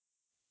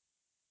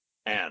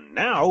And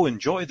now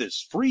enjoy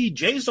this free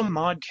Jason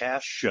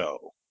Modcast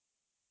show.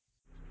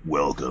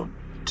 Welcome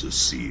to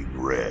Seeing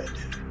Red.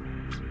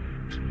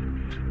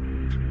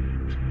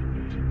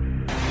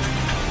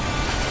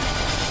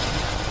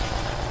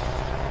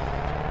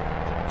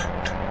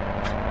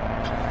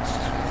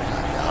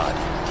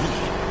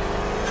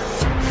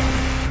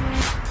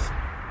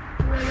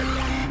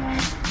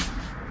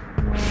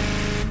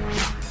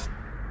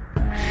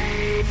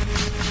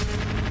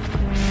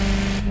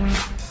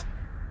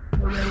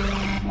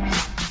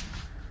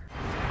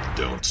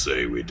 Don't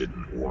say we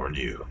didn't warn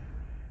you.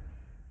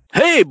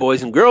 Hey,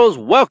 boys and girls,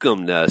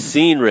 welcome to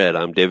Seeing Red.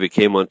 I'm David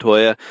K.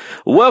 Montoya.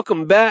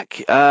 Welcome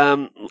back.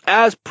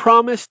 As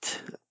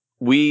promised,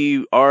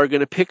 we are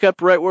going to pick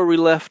up right where we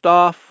left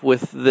off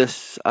with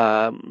this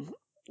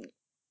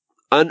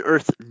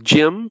Unearthed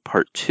Gem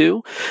Part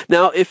 2.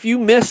 Now, if you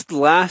missed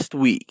last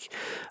week,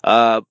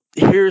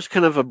 here's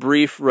kind of a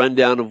brief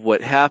rundown of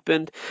what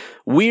happened.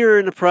 We are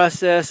in the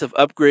process of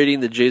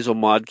upgrading the Jazel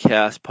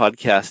Modcast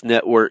Podcast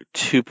Network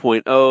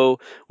 2.0,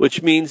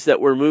 which means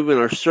that we're moving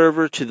our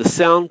server to the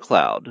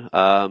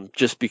SoundCloud,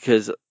 just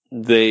because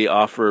they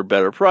offer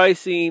better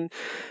pricing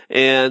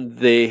and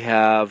they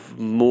have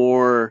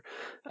more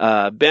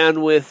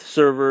bandwidth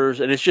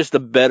servers, and it's just a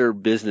better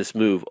business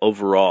move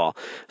overall.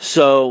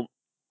 So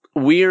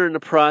we are in the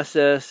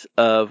process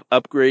of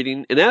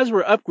upgrading, and as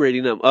we're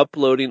upgrading, I'm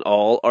uploading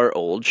all our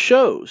old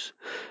shows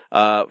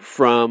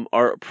from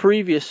our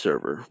previous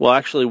server. Well,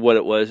 actually, what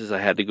it was is I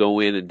had to go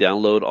in and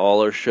download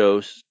all our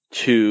shows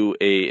to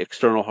a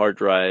external hard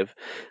drive.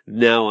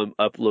 Now I'm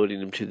uploading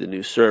them to the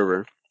new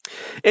server.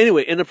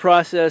 Anyway, in the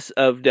process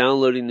of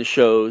downloading the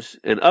shows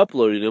and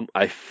uploading them,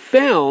 I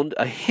found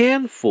a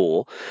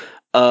handful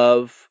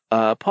of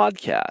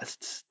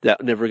podcasts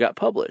that never got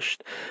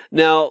published.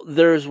 Now,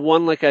 there's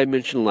one, like I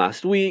mentioned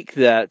last week,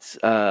 that's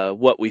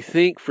What We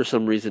Think. For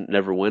some reason, it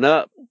never went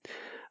up.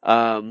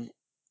 And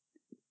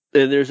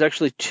there's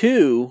actually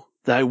two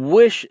that I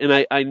wish, and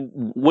I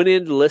went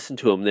in to listen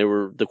to them.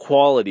 The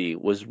quality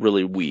was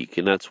really weak,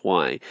 and that's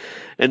why.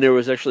 And there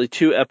was actually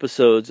 2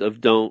 episodes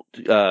of Don't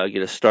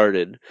Get Us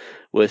Started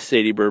with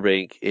Sadie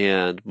Burbank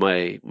and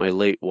my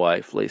late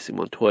wife, Lacey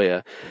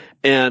Montoya.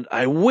 And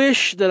I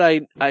wish that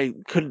I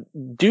could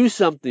do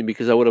something,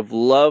 because I would have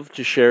loved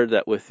to share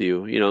that with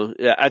you. You know,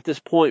 at this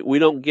point, we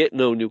don't get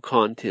no new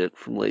content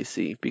from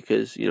Lacey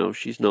because, you know,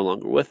 she's no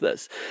longer with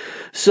us.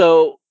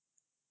 So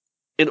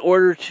in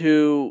order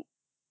to,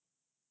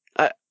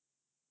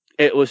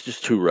 it was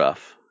just too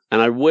rough.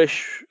 And I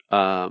wish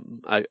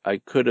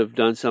I could have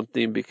done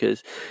something,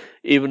 because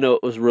even though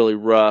it was really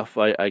rough,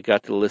 I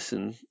got to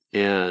listen,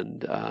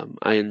 and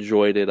I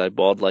enjoyed it. I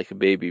bawled like a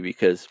baby,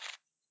 because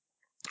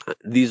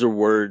these are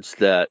words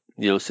that,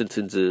 you know,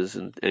 sentences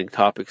and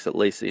topics that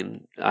Lacey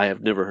and I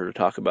have never heard her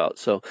talk about.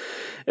 So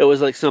it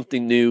was like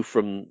something new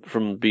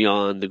from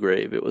beyond the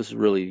grave. It was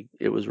really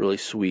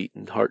sweet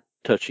and heart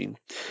touching,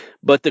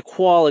 but the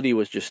quality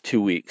was just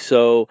too weak.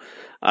 So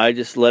I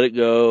just let it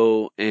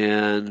go,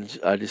 and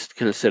I just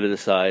kind of set it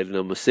aside, and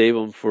I'm gonna save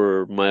them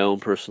for my own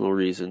personal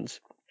reasons.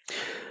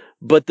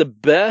 But the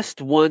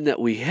best one that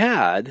we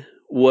had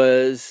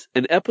was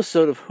an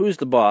episode of Who's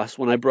the Boss,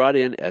 when I brought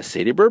in S.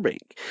 Sadie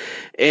Burbank.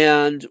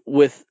 And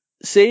with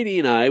Sadie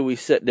and I, we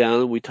sat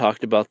down and we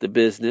talked about the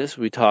business.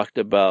 We talked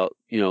about,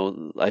 you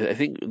know, I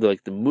think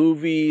like the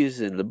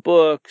movies and the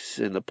books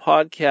and the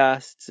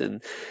podcasts,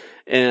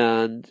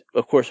 and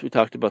of course we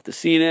talked about the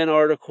CNN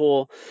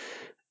article.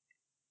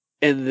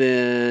 And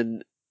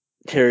then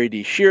Terry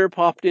D. Shear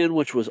popped in,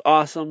 which was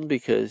awesome,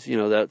 because, you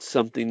know, that's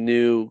something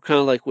new. Kind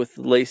of like with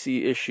the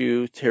Lacey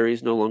issue,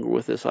 Terry's no longer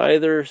with us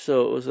either,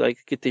 so it was like,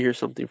 get to hear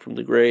something from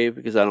the grave,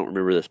 because I don't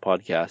remember this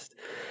podcast.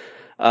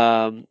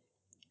 And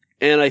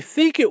I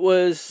think it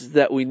was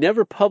that we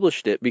never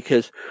published it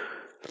because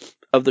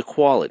of the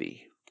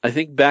quality. I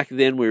think back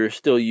then we were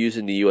still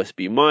using the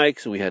USB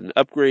mics, and we hadn't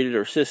upgraded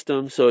our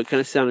system, so it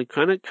kind of sounded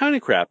kind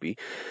of crappy.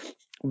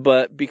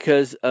 But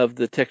because of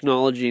the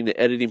technology and the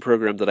editing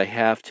program that I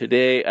have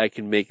today, I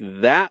can make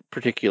that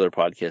particular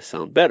podcast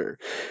sound better.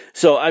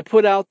 So I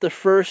put out the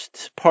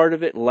first part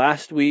of it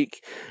last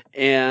week,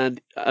 and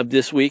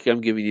this week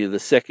I'm giving you the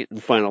second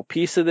and final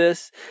piece of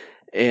this,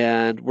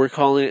 and we're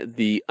calling it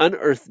the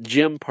Unearthed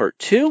Gem Part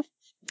 2.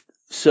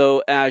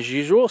 So as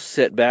usual,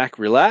 sit back,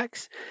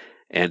 relax,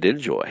 and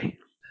enjoy.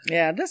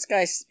 Yeah, this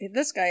guy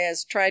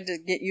has tried to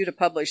get you to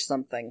publish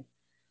something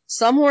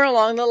somewhere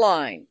along the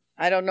line.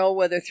 I don't know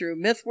whether through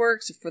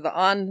MythWorks, for the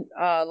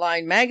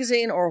online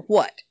magazine, or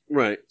what.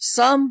 Right.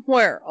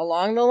 Somewhere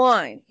along the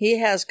line, he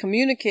has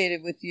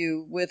communicated with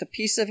you with a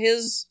piece of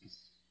his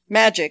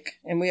magic,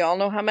 and we all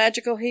know how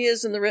magical he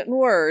is in the written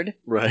word.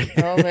 Right.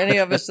 Well, many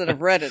of us that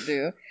have read it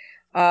do.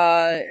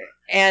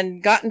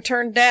 And gotten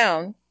turned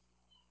down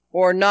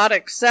or not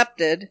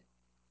accepted,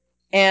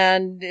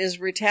 and is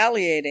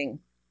retaliating.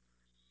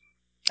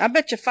 I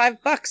bet you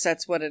 $5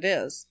 that's what it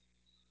is.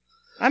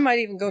 I might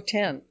even go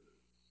 10.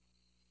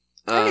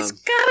 It's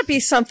gotta be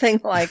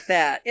something like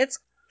that. It's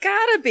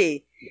gotta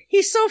be.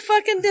 He's so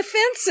fucking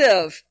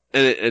defensive.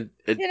 And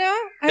it You know,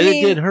 and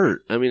it did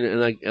hurt. I mean, and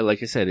like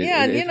I said,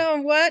 yeah, and you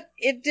know what?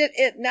 It did.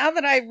 It now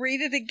that I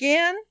read it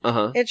again,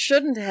 it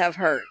shouldn't have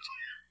hurt.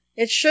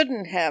 It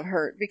shouldn't have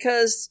hurt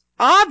because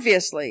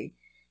obviously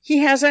he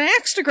has an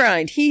axe to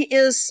grind. He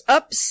is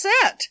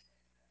upset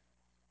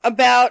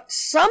about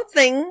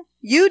something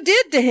you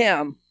did to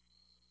him,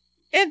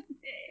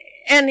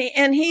 and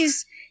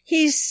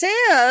he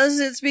says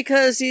it's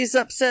because he's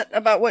upset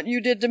about what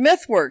you did to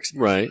MythWorks.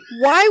 Right.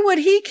 Why would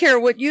he care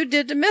what you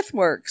did to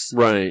MythWorks?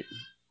 Right.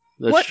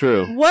 That's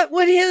true. What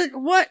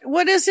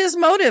is his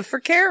motive for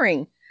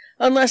caring?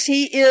 Unless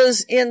he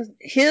is in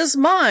his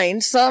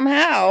mind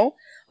somehow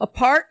a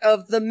part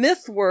of the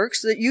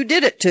MythWorks that you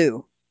did it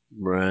to.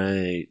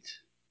 Right.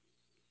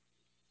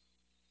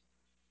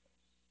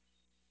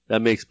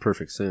 That makes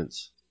perfect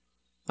sense.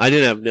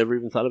 I've never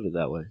even thought of it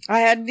that way. I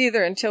hadn't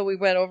either until we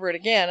went over it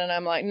again, and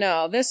I'm like,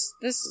 no, this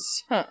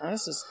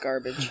is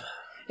garbage.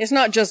 It's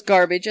not just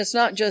garbage. It's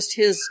not just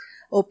his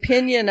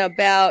opinion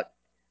about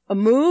a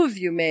move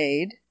you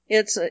made.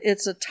 It's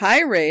a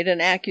tirade,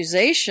 an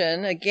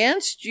accusation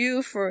against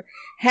you for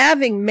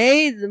having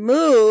made the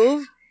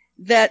move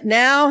that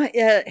now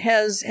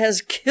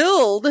has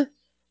killed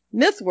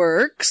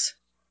MythWorks.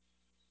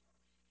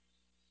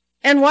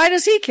 And why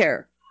does he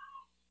care?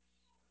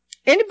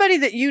 Anybody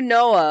that you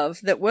know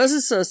of that was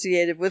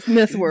associated with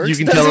MythWorks, you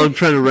can tell I'm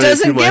trying to run it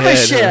through my head.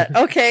 Doesn't give a shit.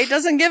 Huh? Okay,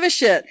 doesn't give a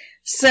shit.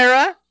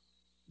 Sarah,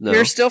 no.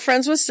 You're still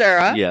friends with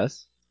Sarah.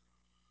 Yes.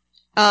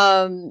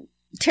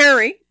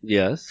 Terry.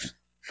 Yes.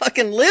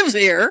 Fucking lives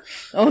here.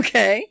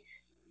 Okay.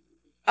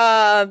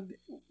 How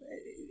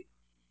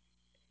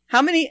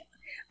many?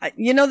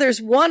 There's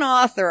one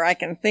author I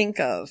can think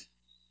of.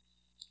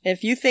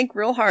 If you think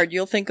real hard,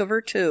 you'll think of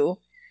her too.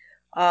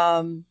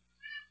 In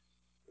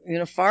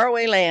a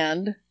faraway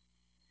land,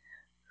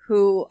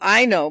 who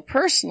I know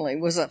personally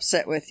was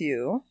upset with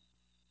you.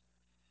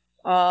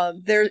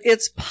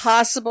 It's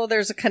possible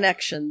there's a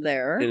connection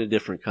there. In a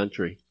different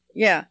country.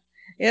 Yeah.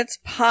 It's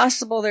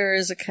possible there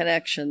is a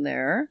connection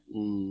there.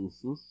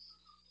 Mm-hmm.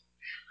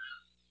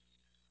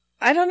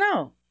 I don't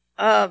know.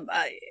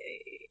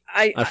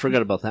 I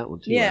forgot about that one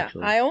too. Yeah,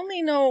 actually. I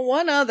only know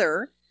one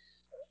other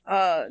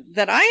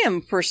that I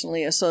am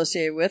personally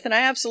associated with, and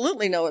I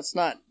absolutely know it's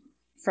not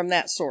from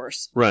that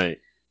source.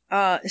 Right.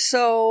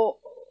 So,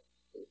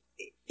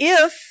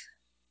 if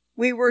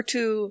we were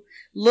to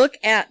look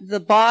at the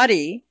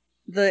body,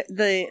 the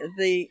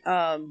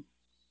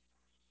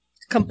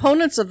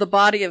components of the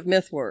body of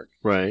MythWork,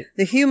 right?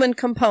 The human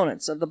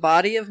components of the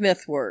body of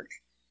MythWork,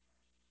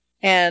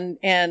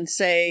 and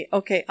say,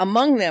 okay,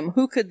 among them,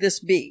 who could this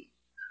be?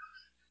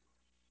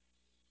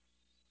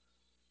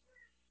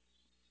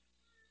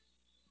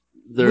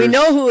 We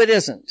know who it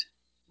isn't.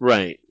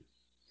 Right.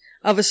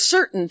 Of a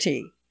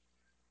certainty,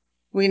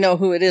 we know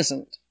who it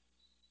isn't.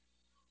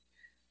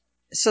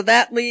 So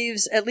that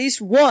leaves at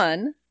least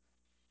one,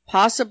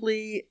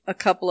 possibly a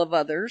couple of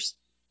others,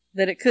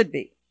 that it could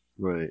be.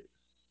 Right.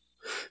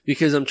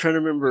 Because I'm trying to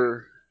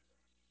remember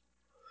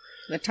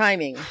the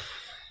timing.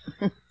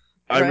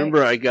 I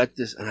remember I got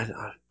this, and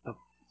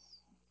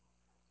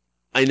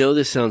I know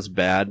this sounds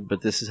bad,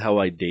 but this is how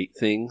I date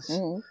things.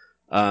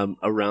 Mm-hmm.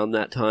 Around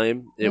that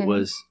time, it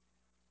was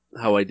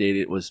how I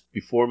dated. It was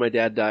before my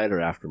dad died or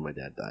after my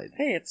dad died.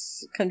 Hey,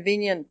 it's a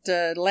convenient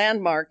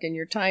landmark in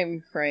your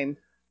time frame.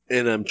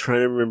 And I'm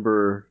trying to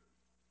remember,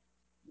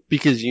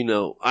 because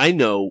I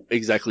know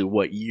exactly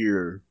what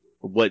year,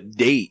 what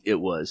date it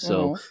was,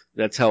 so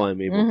that's how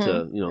I'm able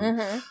to,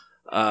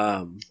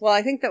 well,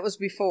 I think that was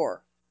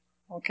before.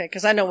 Okay,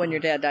 because I know when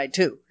your dad died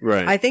too.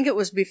 Right. I think it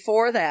was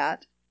before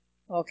that.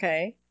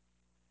 Okay.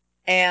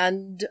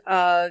 And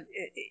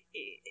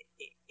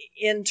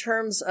in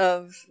terms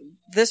of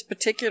this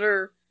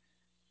particular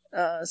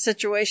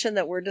situation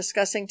that we're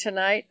discussing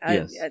tonight,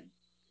 yes.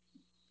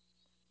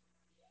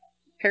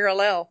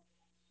 Parallel.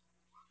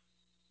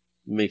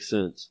 Makes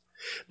sense.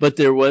 But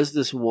there was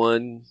this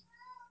one,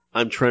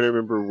 I'm trying to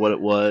remember what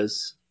it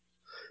was.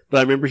 But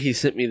I remember he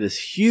sent me this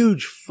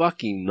huge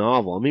fucking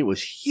novel. I mean, it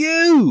was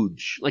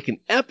huge, like an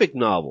epic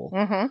novel.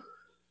 Mm-hmm.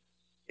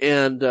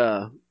 And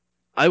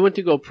I went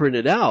to go print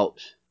it out,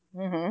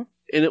 and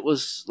it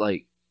was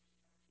like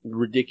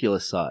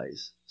ridiculous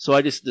size. So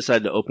I just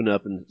decided to open it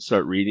up and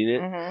start reading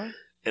it.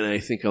 And I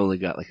think I only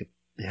got like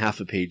a half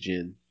a page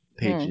in.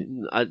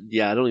 I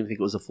don't even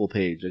think it was a full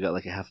page. I got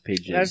like a half a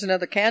page in. There's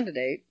another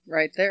candidate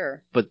right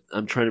there. But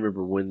I'm trying to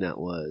remember when that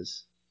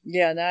was.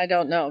 Yeah, no, I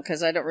don't know,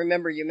 because I don't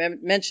remember you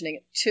mentioning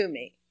it to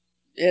me.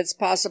 It's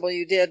possible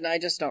you did, and I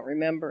just don't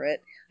remember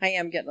it. I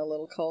am getting a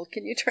little cold.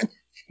 Can you turn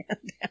the fan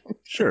down?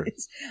 Sure.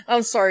 Please?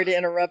 I'm sorry to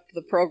interrupt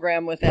the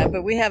program with that,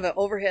 but we have an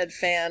overhead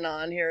fan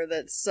on here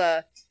that's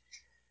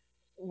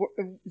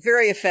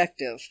very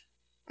effective.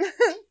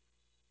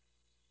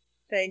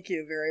 Thank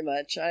you very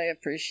much. I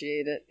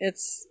appreciate it.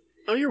 It's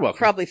you're welcome.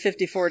 Probably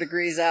 54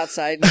 degrees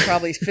outside and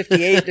probably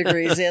 58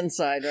 degrees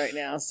inside right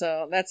now,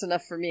 so that's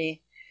enough for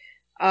me.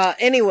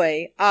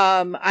 Anyway,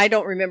 I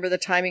don't remember the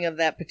timing of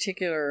that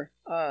particular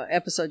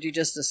episode you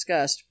just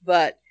discussed,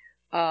 but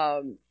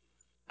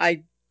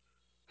I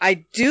I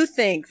do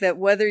think that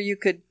whether you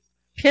could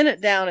pin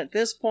it down at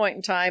this point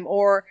in time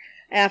or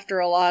after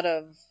a lot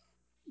of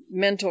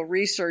mental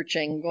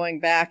researching, going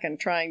back and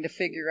trying to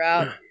figure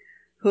out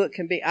who it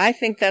can be, I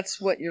think that's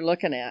what you're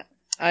looking at.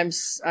 I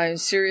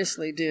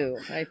seriously do.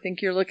 I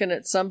think you're looking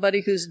at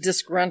somebody who's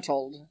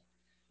disgruntled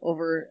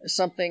over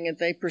something that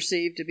they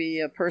perceive to be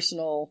a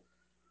personal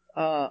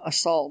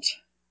assault.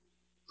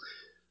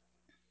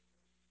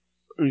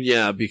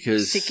 Yeah,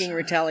 because seeking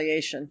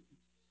retaliation.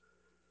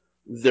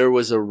 There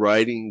was a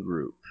writing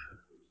group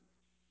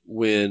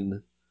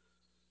when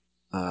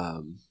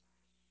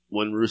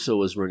Russo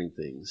was running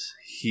things.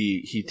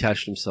 He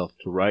attached himself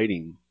to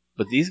writing,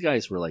 but these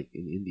guys were like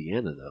in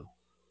Indiana though.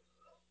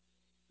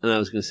 And I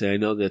was going to say, I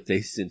know that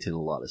they sent in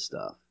a lot of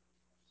stuff.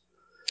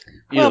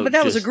 But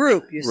that was a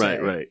group, you say.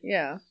 Right.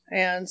 Yeah.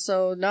 And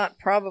so not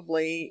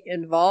probably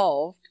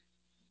involved.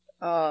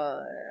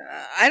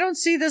 I don't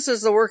see this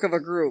as the work of a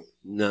group.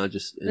 No,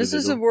 just individual. This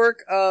is the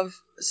work of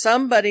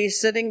somebody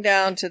sitting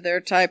down to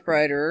their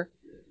typewriter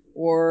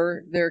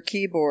or their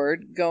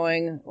keyboard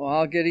going, well,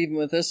 I'll get even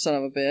with this son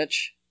of a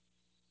bitch.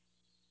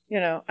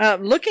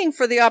 Looking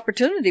for the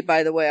opportunity,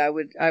 by the way,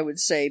 I would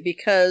say,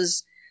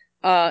 because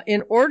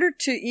in order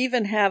to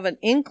even have an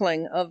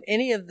inkling of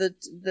any of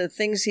the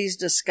things he's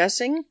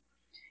discussing,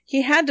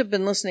 he had to have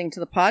been listening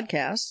to the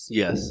podcasts.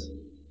 Yes.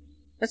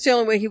 That's the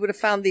only way he would have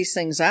found these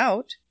things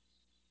out.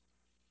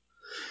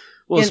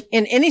 Well,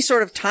 in any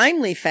sort of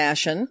timely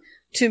fashion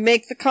to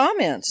make the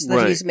comments that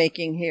right. he's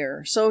making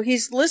here. So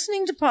he's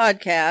listening to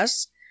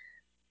podcasts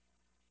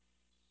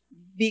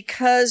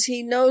because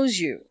he knows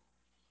you.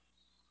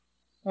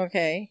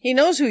 Okay? He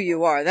knows who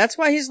you are. That's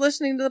why he's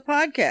listening to the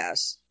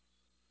podcasts.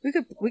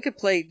 We could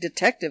play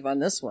detective on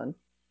this one.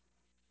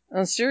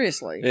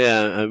 Seriously.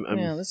 Yeah,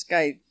 this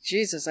guy,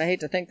 Jesus, I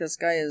hate to think this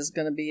guy is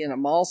going to be in a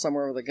mall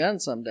somewhere with a gun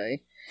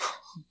someday.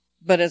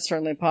 But it's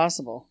certainly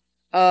possible.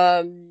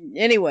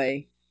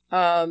 Anyway,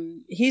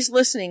 he's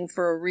listening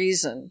for a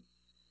reason.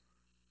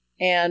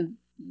 And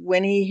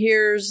when he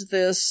hears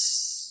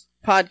this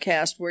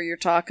podcast where we were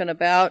talking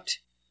about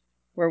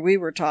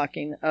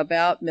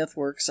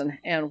MythWorks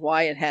and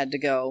why it had to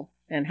go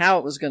and how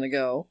it was going to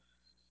go,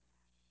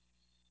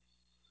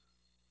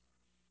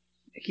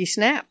 he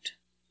snapped.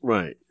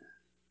 Right.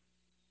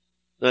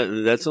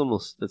 That's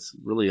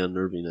really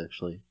unnerving,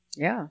 actually.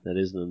 Yeah. That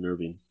is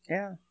unnerving.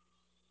 Yeah.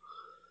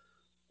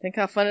 Think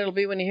how fun it'll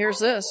be when he hears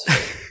this.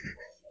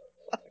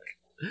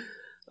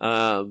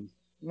 Anyway.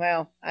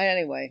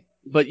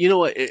 But you know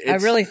what? I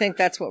really think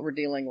that's what we're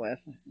dealing with.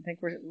 I think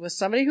we're with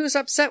somebody who's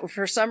upset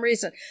for some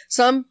reason.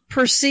 Some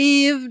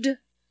perceived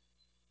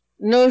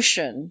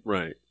notion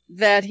right.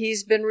 that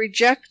he's been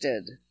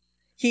rejected.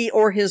 He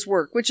or his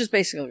work, which is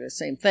basically the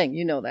same thing.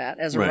 You know that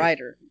as a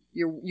writer.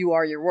 You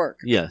are your work.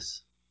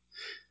 Yes.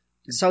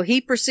 So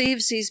he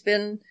perceives he's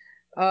been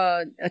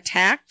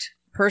attacked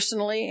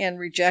personally and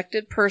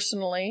rejected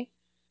personally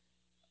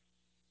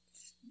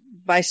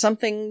by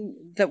something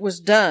that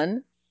was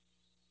done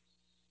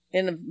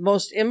in the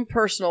most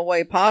impersonal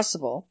way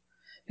possible.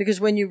 Because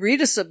when you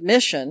read a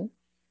submission,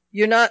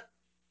 you're not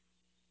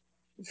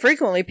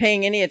frequently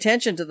paying any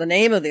attention to the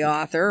name of the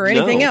author or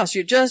anything else.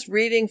 You're just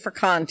reading for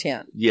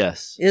content.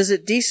 Yes. Is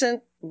it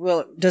decent?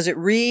 Does it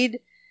read?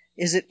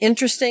 Is it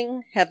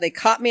interesting? Have they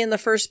caught me in the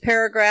first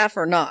paragraph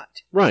or not?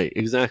 Right,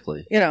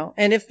 exactly.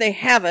 And if they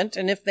haven't,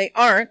 and if they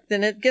aren't,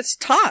 then it gets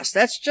tossed.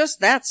 That's just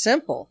that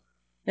simple.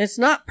 It's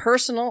not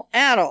personal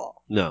at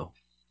all. No.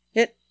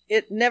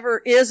 It never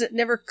is. It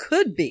never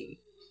could be.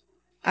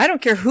 I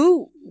don't care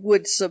who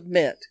would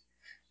submit.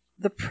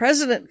 The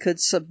president could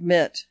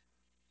submit.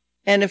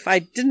 And if I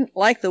didn't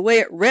like the way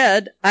it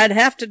read, I'd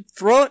have to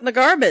throw it in the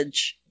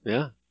garbage.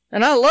 Yeah.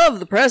 And I love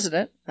the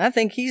president. I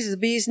think he's the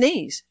bee's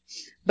knees.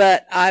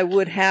 But I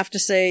would have to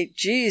say,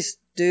 geez,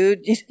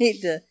 dude, you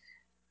need to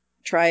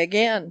try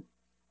again.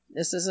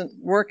 This isn't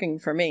working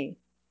for me.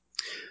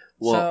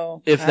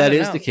 Well, so, if that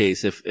is the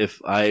case, if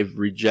I've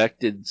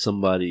rejected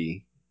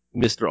somebody,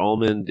 Mr.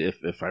 Almond,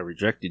 if I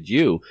rejected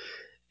you,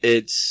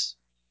 it's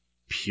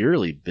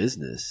purely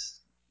business.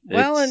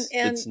 Well,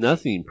 it's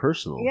nothing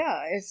personal.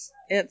 Yeah,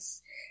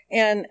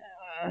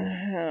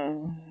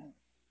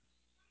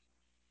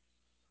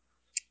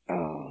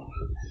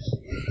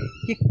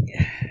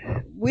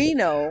 we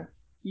know,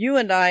 you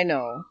and I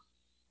know,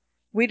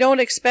 we don't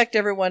expect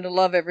everyone to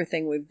love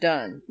everything we've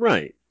done.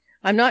 Right.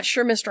 I'm not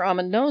sure Mr.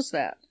 Almond knows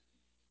that.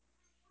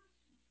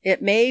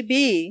 It may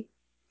be,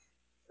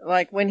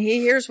 like when he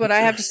hears what I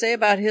have to say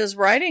about his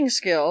writing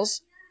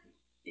skills,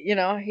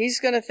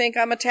 he's going to think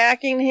I'm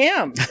attacking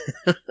him.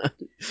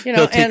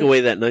 He'll take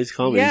away that nice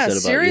comment he said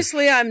about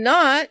seriously, you. I'm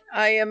not.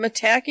 I am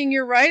attacking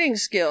your writing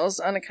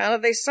skills on account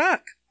of they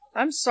suck.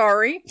 I'm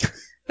sorry.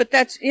 But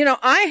that's,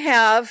 I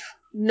have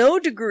no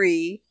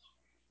degree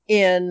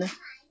in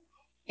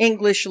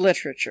English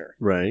literature.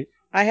 Right.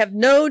 I have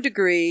no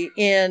degree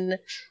in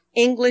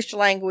English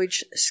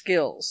language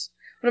skills.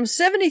 But I'm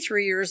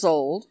 73 years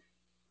old.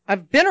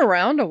 I've been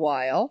around a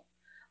while.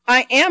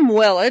 I am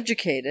well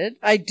educated.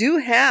 I do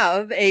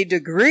have a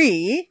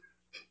degree.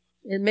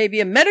 It may be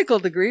a medical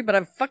degree, but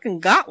I've fucking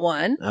got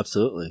one.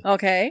 Absolutely.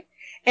 Okay.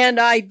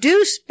 And I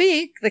do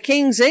speak the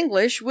King's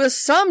English with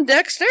some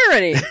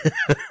dexterity.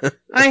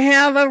 I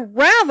have a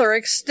rather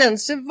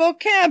extensive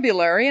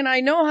vocabulary, and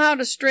I know how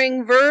to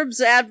string verbs,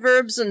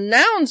 adverbs, and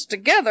nouns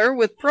together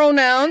with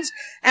pronouns,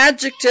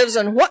 adjectives,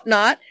 and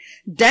whatnot,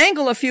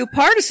 dangle a few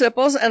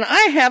participles, and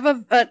I have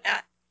an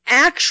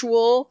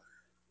actual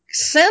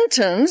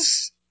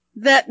sentence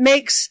that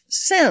makes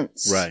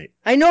sense. Right.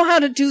 I know how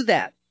to do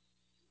that.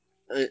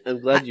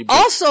 I'm glad you... I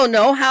also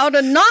know how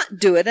to not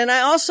do it, and I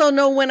also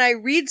know when I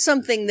read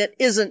something that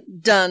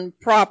isn't done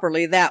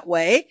properly that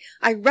way,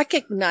 I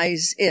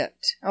recognize it,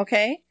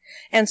 okay?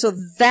 And so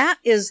that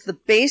is the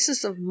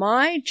basis of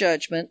my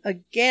judgment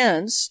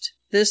against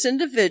this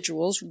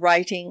individual's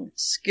writing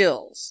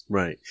skills.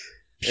 Right.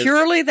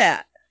 Purely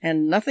that,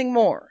 and nothing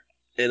more.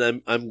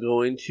 And I'm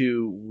going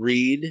to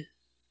read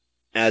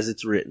as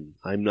it's written.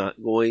 I'm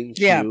not going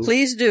to... Yeah,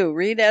 please do.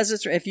 Read as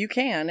it's... If you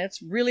can.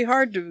 It's really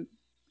hard to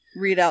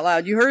read out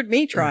loud. You heard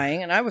me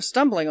trying, and I was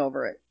stumbling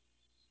over it.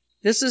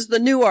 This is the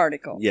new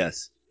article.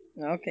 Yes.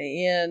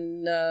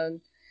 Okay,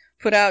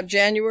 put out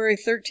January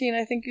 13,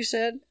 I think you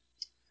said?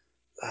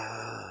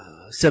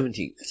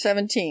 17th.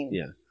 17.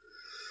 Yeah.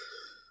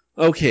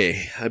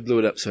 Okay, I blew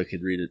it up so I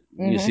could read it.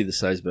 You see the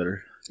size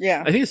better.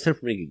 Yeah. I think it's time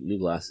for me to get new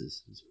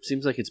glasses. It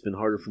seems like it's been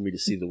harder for me to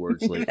see the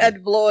words lately. You've had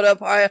to blow it up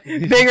higher,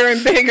 bigger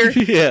and bigger.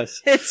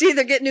 Yes. It's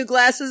either get new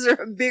glasses or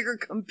a bigger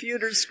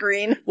computer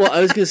screen. Well,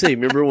 I was going to say,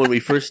 remember when we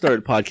first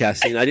started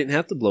podcasting, I didn't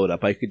have to blow it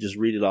up. I could just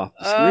read it off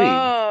the screen.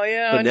 Oh,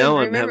 yeah. But now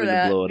I'm having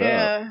to blow it up.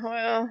 Yeah,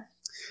 well.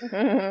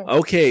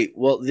 Okay,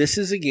 well, this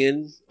is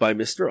again by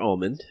Mr.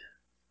 Almond.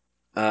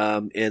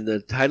 And the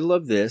title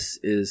of this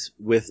is,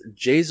 with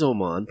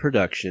Jazomon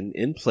production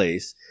in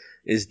place,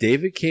 is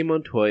David K.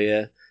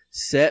 Montoya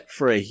set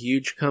for a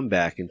huge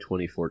comeback in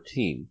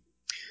 2014.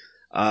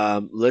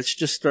 Let's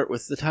just start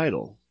with the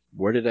title.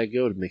 Where did I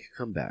go to make a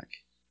comeback?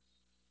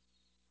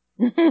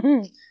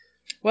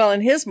 Well,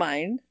 in his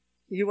mind,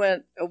 you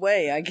went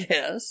away, I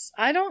guess.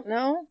 I don't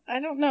know.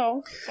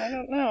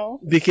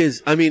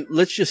 Because, I mean,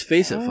 let's just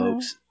face it,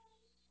 folks.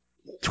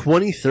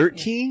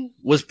 2013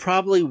 was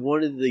probably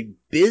one of the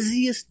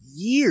busiest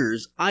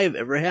years I have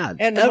ever had.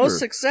 And the most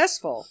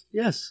successful.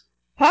 Yes.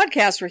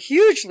 Podcasts were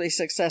hugely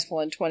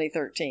successful in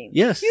 2013.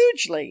 Yes.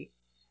 Hugely.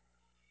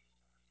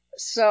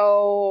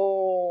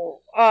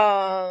 So,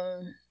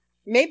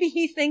 maybe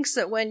he thinks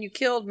that when you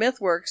killed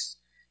MythWorks,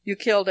 you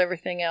killed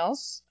everything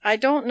else. I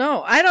don't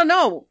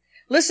know.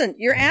 Listen,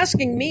 you're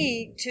asking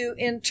me to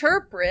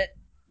interpret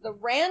the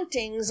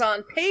rantings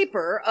on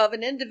paper of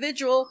an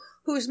individual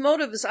whose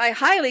motives I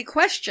highly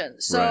question.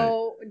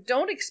 So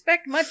Don't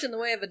expect much in the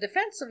way of a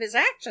defense of his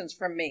actions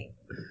from me.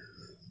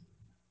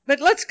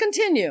 But let's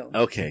continue.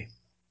 Okay.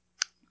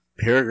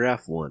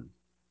 Paragraph 1.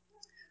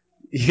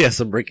 Yes,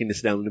 I'm breaking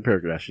this down into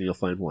paragraphs and you'll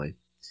find why.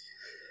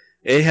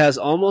 It has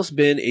almost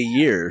been a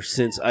year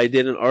since I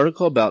did an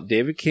article about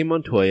David K.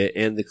 Montoya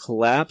and the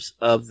collapse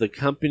of the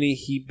company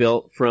he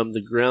built from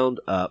the ground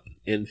up.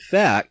 In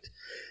fact,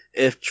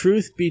 if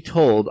truth be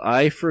told,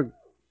 I forgot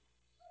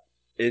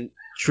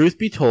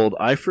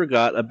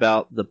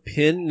about the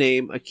pen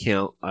name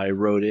account I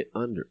wrote it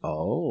under.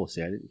 Oh,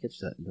 see, I didn't catch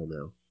that until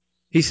now.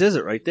 He says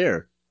it right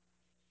there.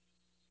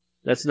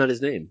 That's not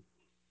his name.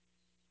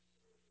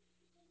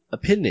 A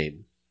pen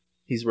name.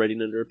 He's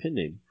writing under a pen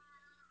name.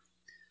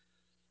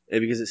 And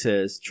because it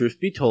says,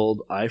 truth be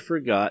told, I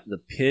forgot the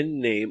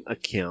pen name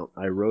account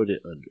I wrote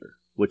it under,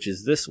 which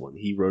is this one.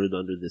 He wrote it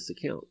under this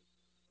account.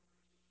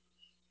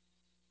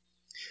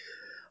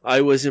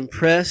 I was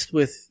impressed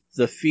with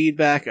the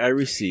feedback I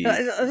received.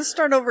 Let's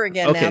start over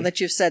again now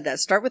that you've said that.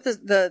 Start with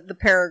the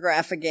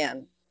paragraph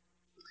again.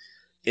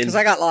 Because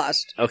I got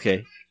lost.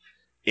 Okay.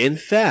 In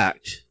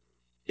fact,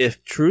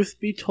 if truth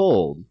be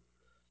told,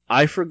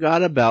 I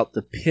forgot about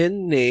the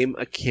pen name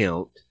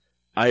account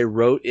I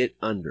wrote it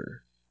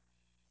under.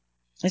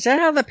 Is that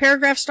how the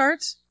paragraph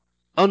starts?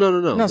 Oh, no.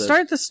 No,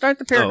 start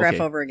the paragraph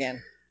over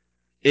again.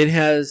 It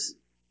has...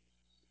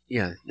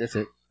 Yeah, that's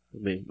it.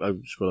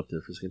 I'll scroll up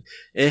there for a second.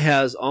 It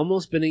has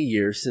almost been a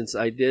year since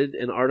I did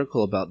an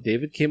article about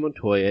David K.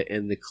 Montoya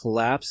and the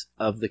collapse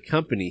of the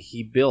company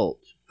he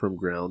built from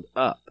ground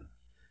up.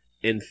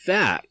 In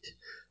fact,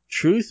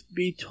 truth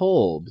be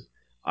told,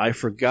 I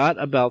forgot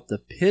about the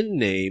pen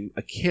name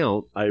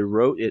account I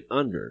wrote it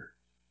under.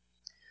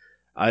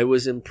 I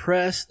was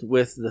impressed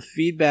with the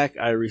feedback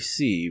I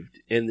received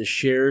and the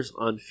shares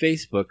on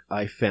Facebook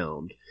I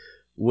found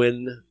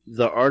when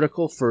the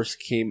article first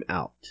came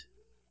out.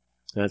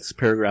 That's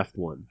paragraph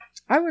 1.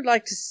 I would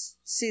like to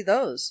see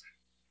those.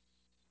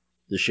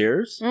 The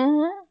shares?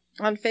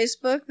 Mm-hmm. On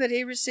Facebook that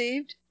he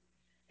received.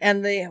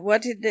 And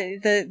what did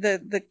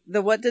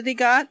he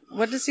got?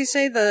 What does he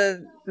say?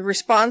 The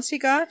response he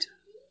got?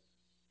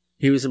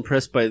 He was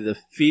impressed by the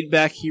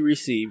feedback he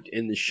received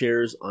and the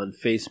shares on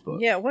Facebook.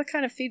 Yeah, what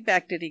kind of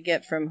feedback did he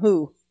get from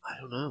who? I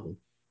don't know.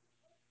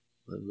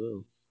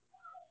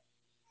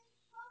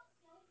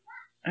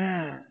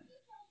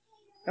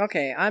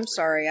 Okay, I'm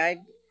sorry.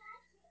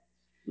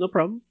 No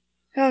problem.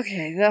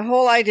 Okay, the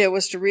whole idea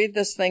was to read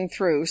this thing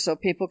through so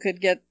people could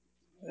get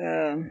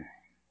an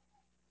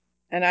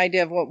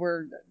idea of what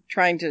we're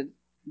trying to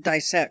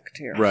dissect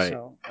here. Right.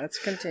 So let's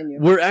continue.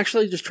 We're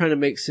actually just trying to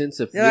make sense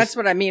of Yeah, that's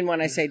what I mean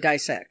when I say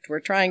dissect. We're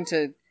trying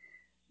to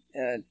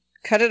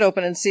cut it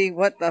open and see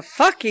what the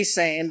fuck he's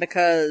saying,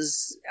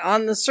 because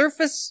on the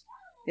surface,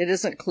 it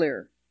isn't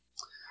clear.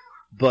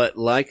 But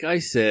like I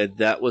said,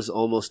 that was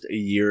almost a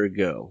year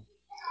ago.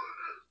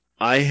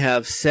 I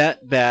have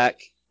sat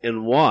back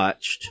and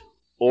watched,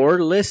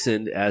 or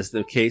listened, as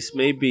the case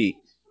may be.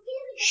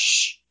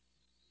 Shh.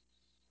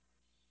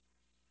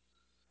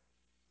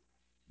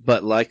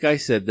 But like I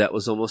said, that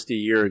was almost a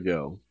year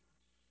ago.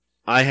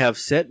 I have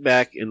sat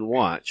back and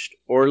watched,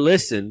 or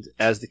listened,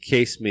 as the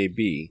case may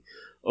be,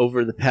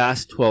 over the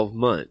past 12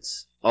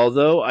 months.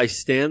 Although I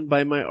stand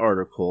by my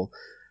article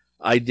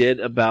I did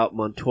about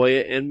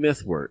Montoya and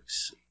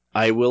MythWorks,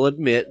 I will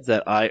admit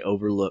that I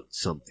overlooked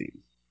something.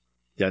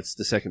 That's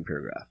the second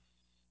paragraph.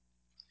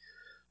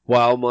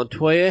 While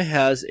Montoya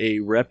has a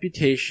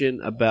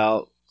reputation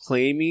about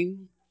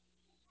calming.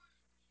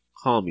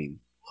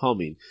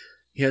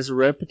 He has a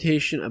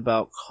reputation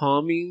about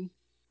calming.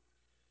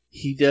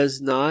 He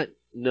does not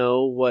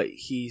know what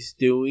he's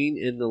doing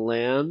in the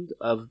land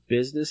of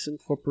business and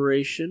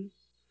corporation.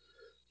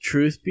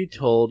 Truth be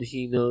told,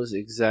 he knows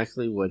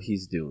exactly what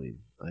he's doing.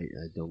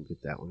 I don't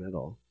get that one at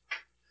all.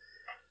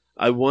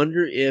 I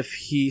wonder if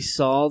he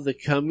saw the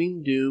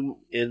coming doom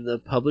in the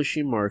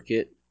publishing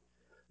market,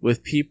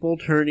 with people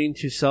turning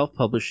to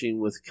self-publishing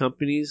with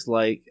companies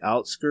like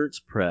Outskirts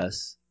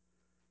Press,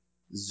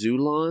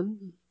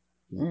 Xulon,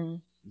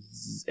 Xulon,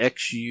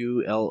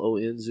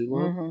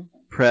 Xulon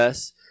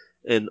Press,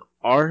 and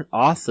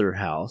Author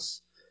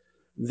House.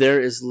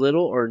 There is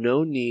little or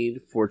no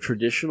need for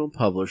traditional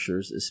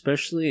publishers,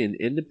 especially an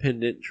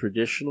independent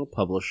traditional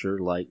publisher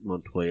like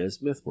Montoya's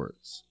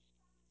MythWorks.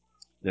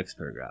 Next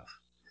paragraph.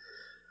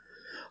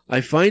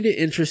 I find it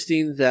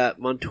interesting that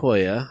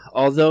Montoya,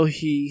 although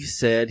he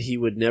said he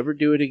would never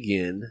do it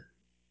again,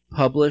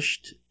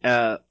 published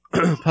a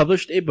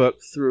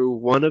book through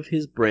one of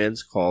his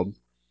brands called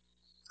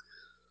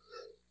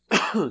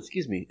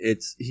excuse me,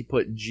 he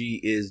put G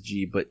is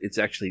G, but it's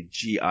actually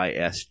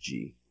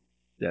GISG.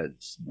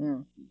 That's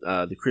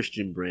the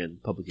Christian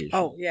brand publication.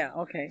 Oh, yeah,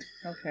 okay.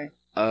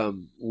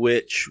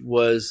 Which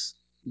was,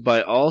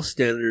 by all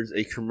standards,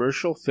 a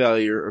commercial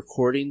failure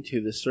according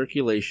to the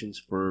circulations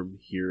firm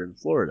here in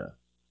Florida.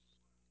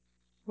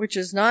 Which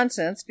is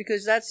nonsense,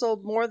 because that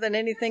sold more than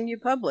anything you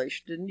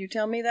published. Didn't you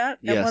tell me that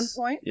at one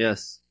point?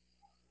 Yes.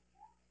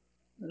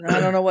 I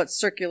don't know what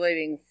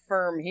circulating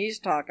firm he's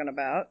talking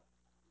about.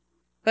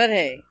 But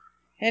hey,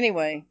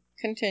 anyway,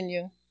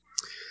 continue.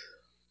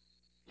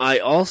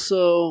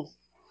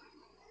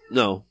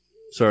 No,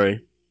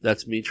 sorry.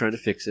 That's me trying to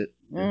fix it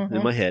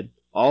in my head.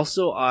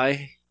 Also,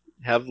 I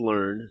have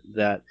learned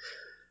that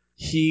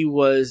he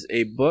was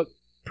a book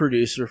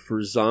producer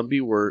for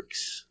Zombie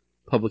Works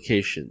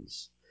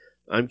Publications.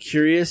 I'm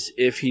curious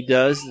if he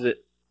does this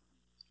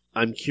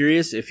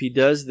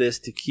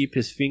to keep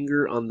his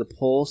finger on the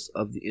pulse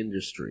of the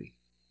industry.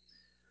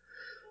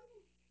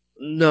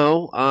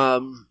 No,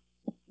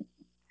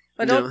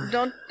 but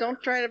don't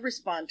try to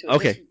respond to it.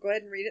 Okay. Just go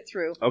ahead and read it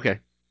through. Okay.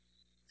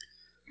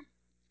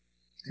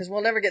 Because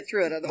we'll never get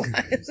through it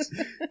otherwise.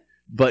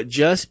 But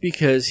just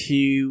because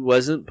he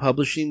wasn't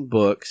publishing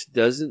books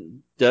does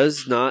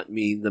not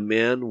mean the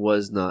man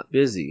was not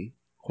busy.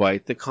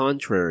 Quite the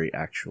contrary,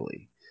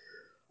 actually.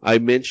 I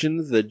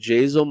mentioned the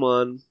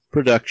Jazelman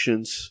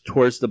Productions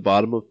towards the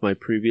bottom of my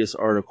previous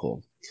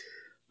article.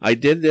 I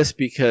did this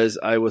because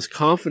I was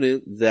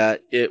confident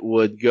that it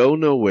would go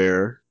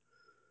nowhere,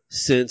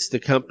 since the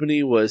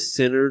company was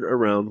centered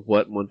around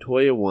what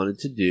Montoya wanted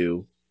to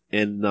do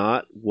and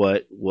not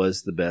what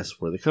was the best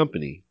for the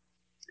company.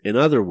 In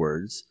other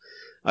words,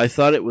 I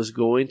thought it was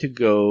going to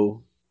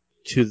go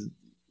to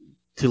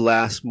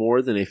last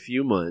more than a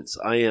few months.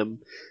 I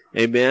am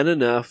a man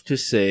enough to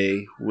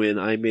say when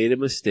I made a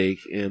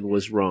mistake and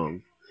was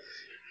wrong.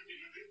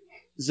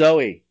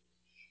 Zoe.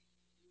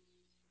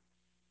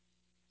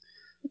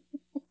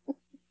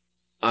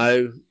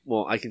 I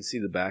can see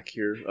the back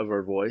here of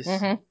our voice.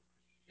 Mm-hmm.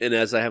 And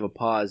as I have a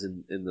pause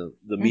and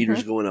the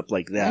meter's going up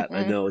like that,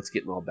 I know it's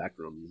getting all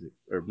background music.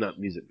 Or not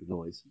music, but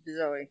noise.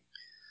 Zoe.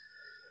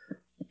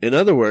 In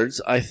other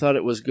words, I thought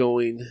it was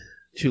going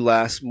to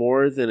last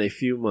more than a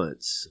few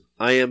months.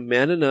 I am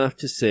man enough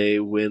to say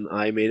when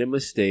I made a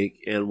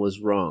mistake and was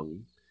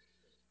wrong.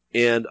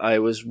 And I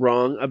was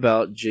wrong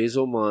about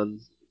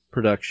Jazelman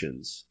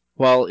Productions.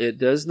 While it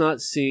does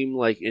not seem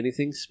like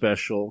anything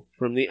special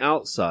from the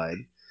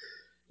outside,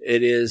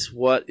 it is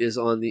what is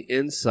on the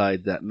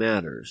inside that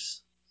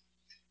matters.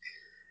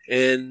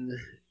 In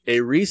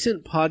a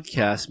recent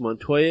podcast,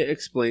 Montoya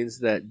explains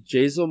that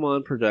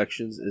Jazelman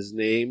Productions is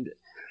named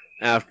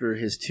after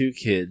his two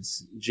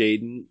kids,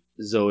 Jaden,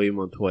 Zoe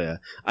Montoya.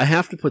 I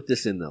have to put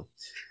this in, though.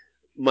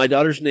 My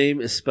daughter's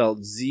name is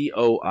spelled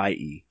Zoie.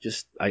 I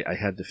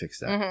had to fix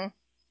that. Mm-hmm.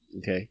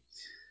 Okay.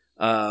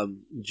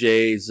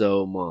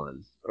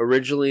 Jazelman.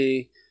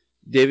 Originally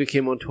David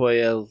K.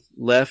 Montoya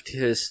left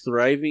his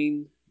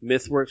thriving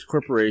MythWorks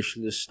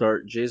Corporation to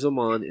start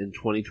Jazelmon in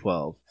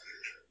 2012.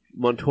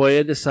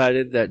 Montoya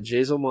decided that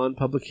Jazelmon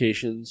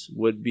Publications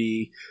would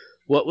be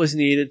what was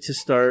needed to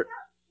start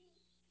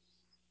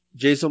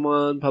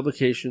Jazelmon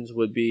Publications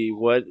would be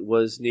what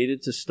was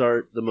needed to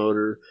start the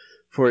motor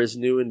for his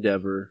new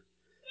endeavor.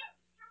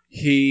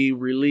 He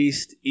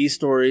released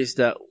e-stories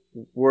that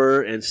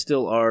were and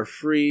still are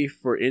free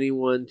for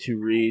anyone to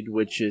read,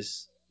 which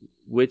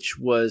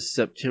was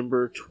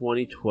September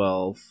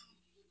 2012.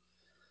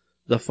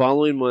 The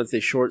following month, a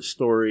short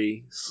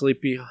story,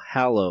 Sleepy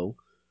Hollow,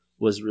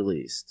 was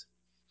released.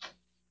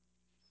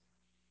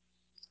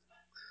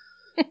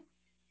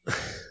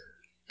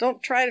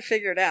 Don't try to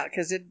figure it out,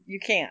 because you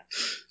can't.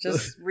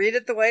 Just read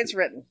it the way it's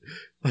written.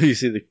 Oh, you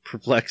see the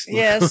perplexed look.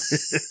 Yes,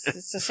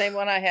 it's the same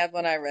one I had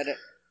when I read it.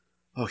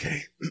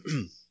 Okay.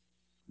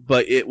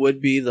 But it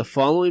would be the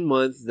following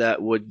month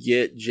that would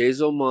get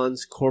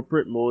Jazelmon's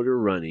corporate motor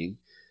running.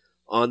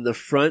 On the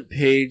front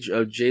page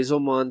of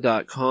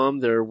Jazelmon.com,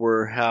 there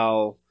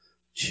were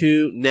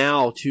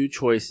two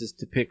choices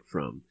to pick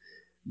from.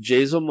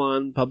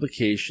 Jazelmon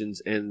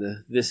Publications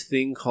and this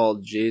thing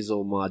called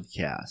Jazel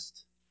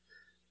Modcast.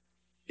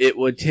 It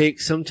would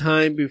take some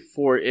time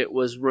before it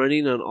was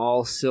running on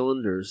all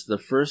cylinders. The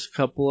first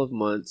couple of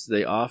months,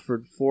 they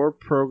offered 4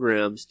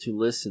 programs to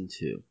listen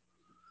to,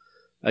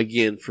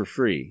 again for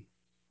free.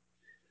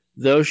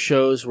 Those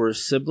shows were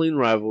Sibling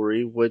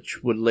Rivalry,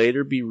 which would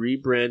later be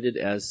rebranded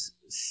as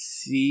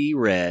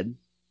C-Red.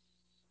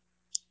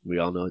 We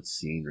all know it's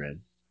Seeing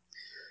Red.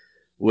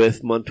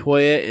 With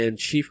Montoya and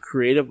Chief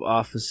Creative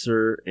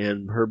Officer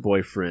and her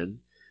boyfriend.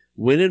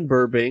 Win in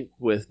Burbank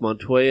with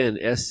Montoya and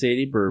S.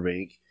 Sadie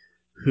Burbank,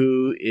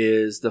 who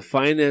is the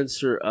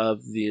financer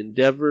of the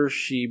endeavor.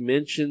 She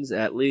mentions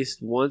at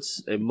least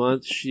once a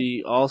month.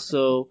 She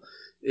also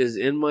is,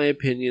 in my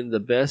opinion, the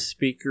best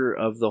speaker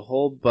of the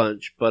whole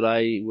bunch, but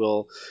I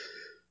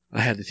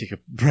had to take a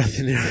breath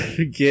in there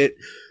to get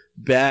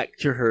back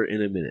to her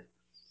in a minute.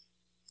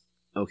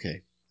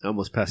 Okay, I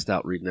almost passed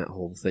out reading that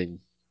whole thing.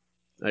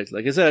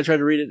 Like I said, I tried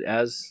to read it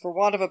as... For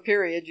want of a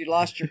period, you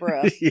lost your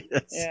breath.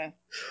 Yes. Yeah.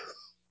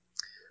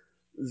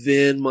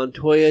 Then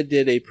Montoya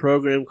did a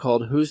program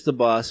called Who's the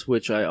Boss,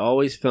 which I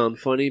always found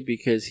funny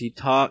because he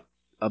talked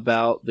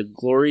about the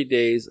glory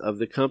days of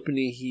the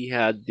company he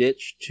had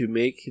ditched to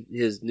make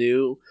his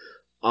new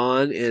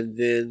on, and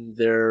then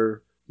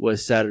there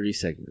was Saturday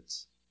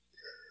segments.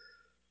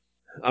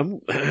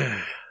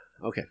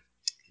 Okay,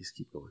 just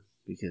keep going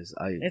because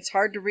It's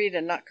hard to read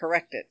and not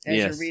correct it as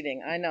Yes. you're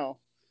reading. I know.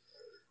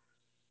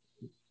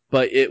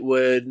 But it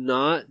would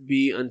not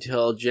be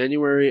until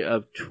January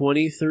of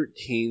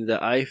 2013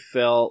 that I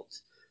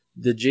felt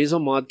the Jazel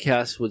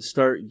Modcast would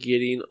start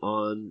getting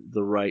on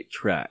the right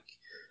track.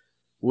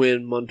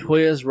 When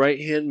Montoya's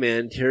right-hand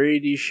man,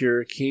 Terry D.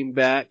 Shearer, came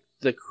back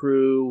the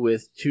crew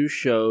with 2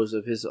 shows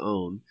of his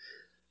own,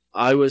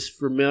 I was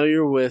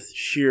familiar with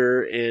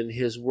Shearer and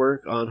his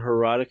work on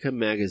Erotica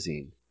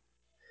magazine.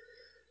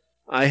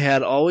 I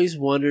had always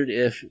wondered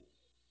if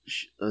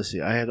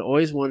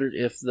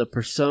the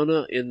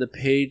persona in the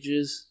page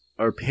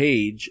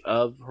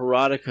of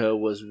Erotica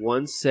was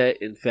one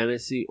set in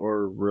fantasy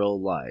or real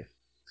life.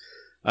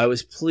 I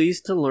was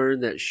pleased to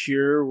learn that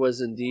Shearer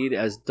was indeed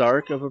as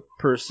dark of a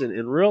person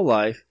in real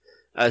life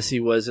as he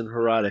was in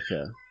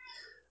Erotica.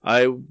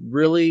 I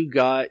really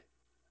got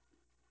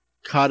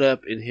caught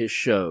up in his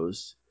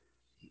shows.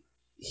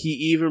 He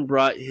even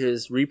brought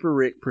his Reaper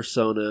Rick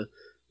persona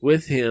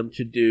with him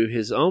to do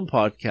his own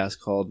podcast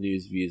called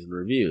News, Views, and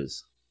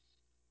Reviews.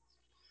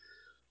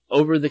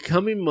 Over the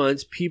coming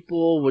months,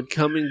 people would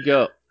come and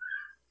go.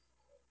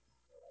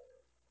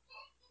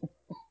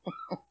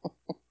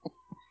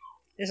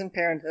 Isn't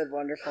parenthood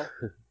wonderful?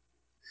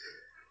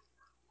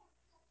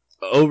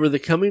 Over the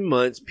coming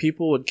months,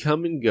 people would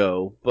come and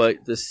go,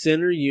 but the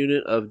center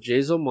unit of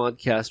Jazel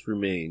Modcast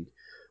remained.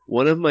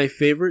 One of my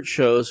favorite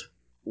shows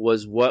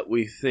was What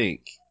We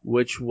Think,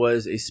 which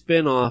was a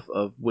spin-off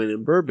of Win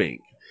in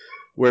Burbank,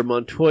 where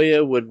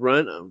Montoya would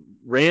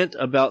rant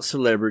about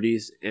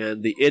celebrities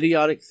and the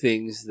idiotic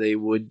things they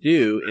would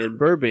do, and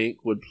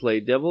Burbank would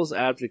play devil's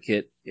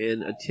advocate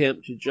in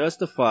attempt to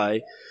justify,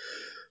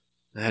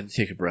 I had to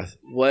take a breath,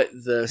 what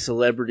the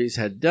celebrities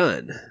had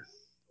done.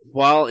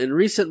 While in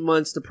recent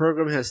months the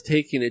program has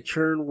taken a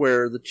turn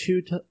where the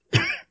two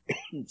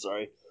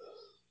sorry.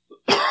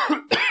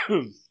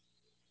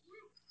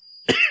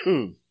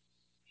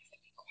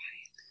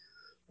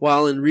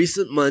 While in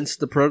recent months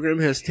the program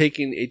has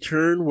taken a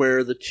turn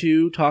where the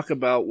two talk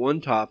about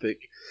one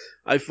topic,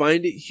 I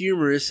find it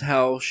humorous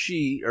how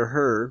she or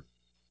her,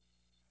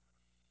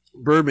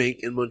 Burbank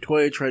and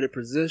Montoya, try to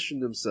position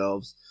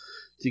themselves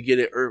to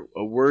get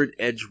a word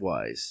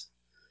edgewise.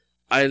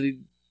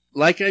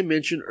 Like I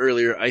mentioned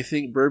earlier, I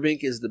think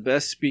Burbank is the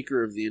best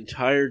speaker of the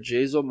entire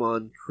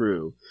Jazelmon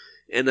crew,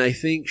 and I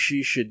think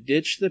she should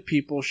ditch the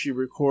people she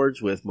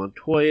records with,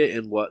 Montoya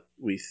and What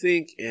We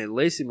Think, and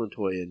Lacey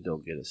Montoya and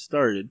Don't Get Us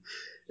Started,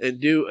 and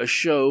do a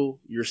show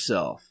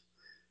yourself.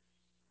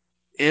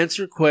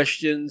 answer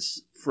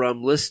questions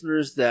from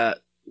listeners. That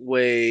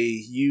way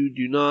you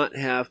do not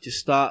have to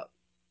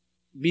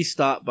be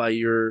stopped by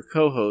your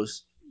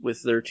co-host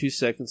with their 2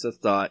 seconds of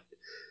thought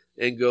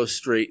and go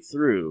straight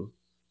through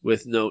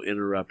with no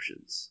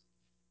interruptions.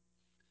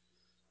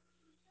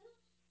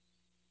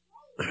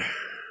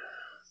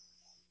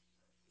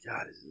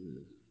 God,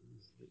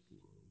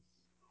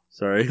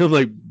 sorry, I'm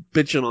like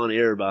bitching on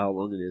air about how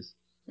long it is.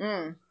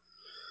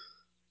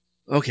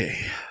 Okay,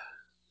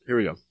 here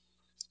we go.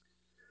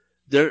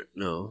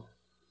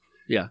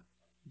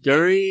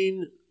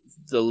 During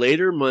the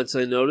later months,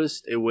 I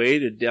noticed a way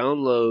to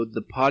download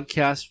the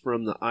podcast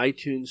from the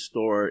iTunes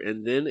store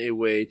and then a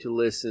way to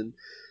listen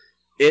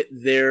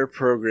their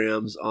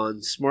programs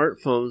on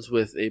smartphones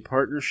with a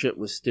partnership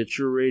with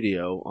Stitcher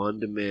Radio on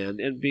demand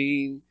and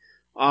being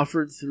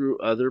offered through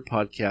other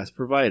podcast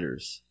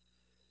providers.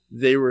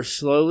 They were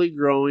slowly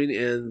growing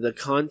and the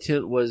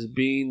content was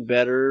being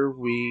better.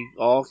 We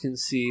all can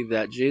see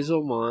that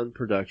Jazelmon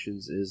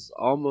Productions is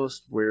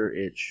almost where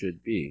it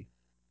should be.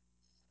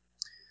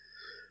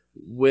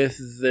 With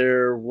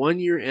their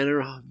one-year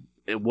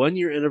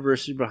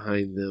anniversary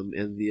behind them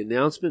and the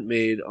announcement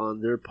made on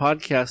their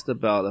podcast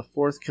about a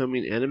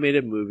forthcoming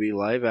animated movie,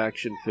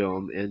 live-action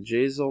film, and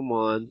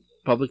Jazelmon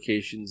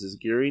Publications is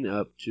gearing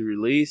up to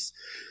release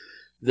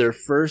their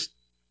first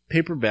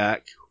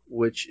paperback,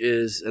 which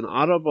is an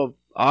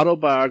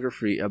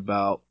autobiography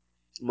about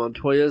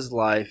Montoya's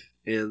life,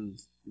 and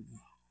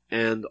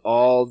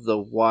all the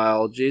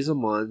while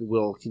Jazelmon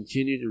will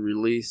continue to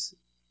release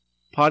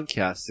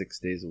podcasts 6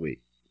 days a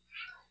week.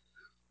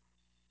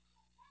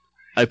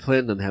 I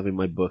planned on having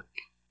my book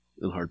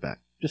in hardback.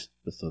 Just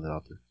to throw that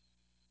out there.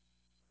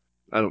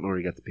 I don't know where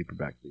you got the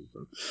paperback thing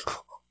from.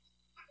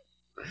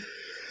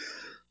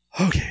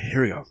 Okay,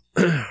 here we go.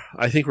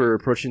 I think we're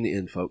approaching the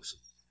end, folks.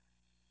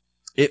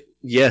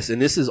 Yes,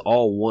 and this is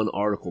all one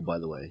article, by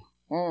the way.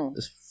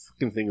 This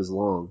fucking thing is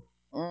long.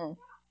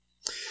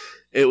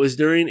 It was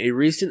during a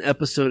recent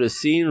episode of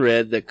Seeing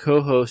Red that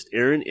co-host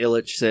Aaron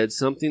Illich said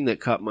something that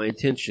caught my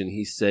attention.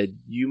 He said,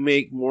 "You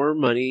make more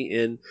money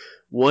in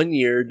 1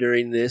 year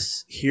during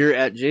this here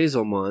at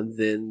Jazelmon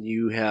than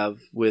you have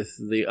with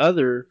the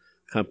other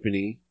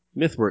company,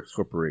 MythWorks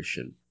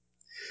Corporation."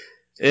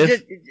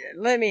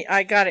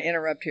 I gotta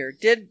interrupt here.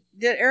 Did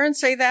Aaron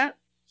say that?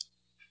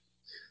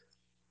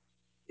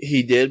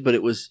 He did, but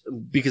it was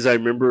because I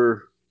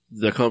remember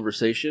the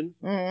conversation,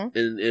 Mm-hmm.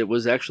 and it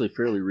was actually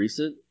fairly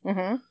recent.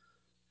 Mm-hmm.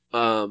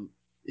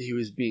 He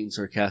was being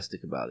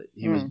sarcastic about it.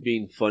 He was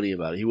being funny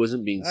about it. He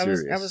wasn't being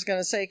serious. I was going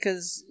to say,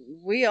 because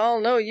we all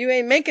know you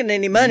ain't making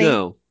any money.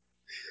 No.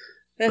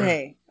 But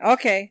hey,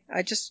 okay.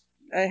 I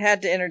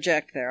had to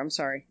interject there. I'm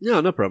sorry.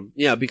 No problem.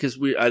 Yeah, because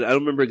I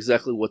don't remember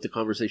exactly what the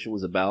conversation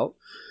was about,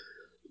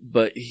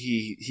 but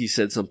he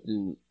said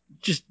something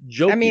just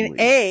jokingly. I mean,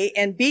 A,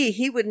 and B,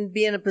 he wouldn't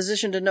be in a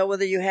position to know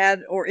whether you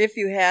had or if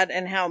you had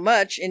and how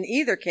much in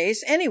either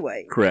case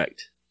anyway.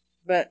 Correct.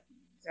 But,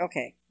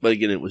 okay. But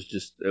again, it was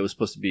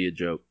supposed to be a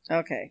joke.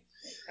 Okay.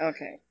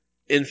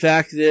 In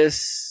fact,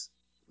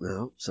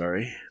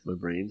 sorry, my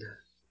brain,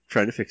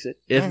 trying to fix it.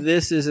 If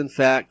this is in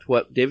fact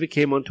what David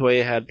K.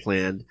 Montoya had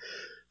planned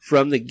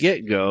from the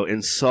get-go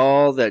and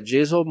saw that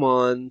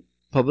Jazelmon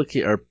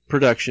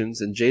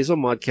Productions and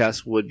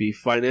Jazelmodcast would be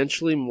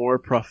financially more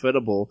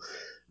profitable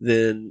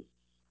than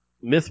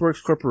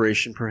MythWorks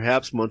Corporation,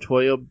 perhaps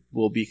Montoya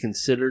will be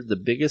considered the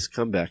biggest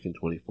comeback in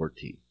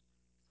 2014.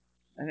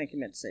 I think you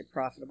meant to say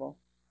profitable.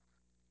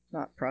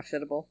 Not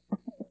profitable.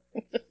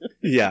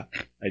 Yeah,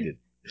 I did.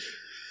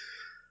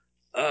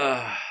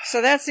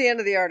 So that's the end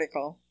of the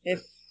article,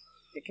 if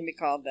it can be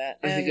called that.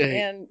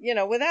 And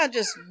without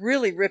just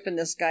really ripping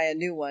this guy a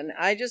new one,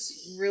 I just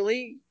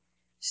really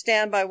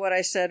stand by what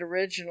I said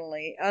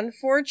originally.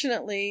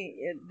 Unfortunately,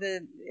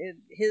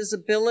 his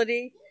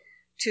ability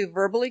to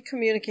verbally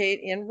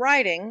communicate in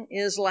writing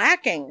is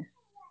lacking.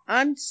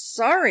 I'm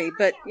sorry,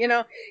 but,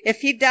 if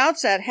he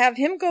doubts that, have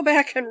him go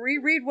back and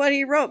reread what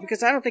he wrote,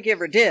 because I don't think he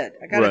ever did.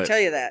 I gotta tell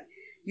you that.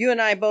 You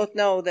and I both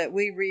know that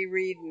we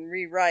reread and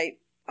rewrite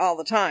all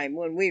the time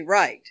when we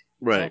write.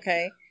 Right.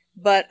 Okay?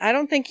 But I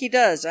don't think he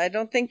does. I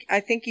think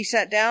he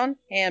sat down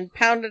and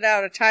pounded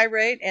out a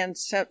tirade and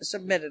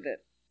submitted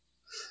it.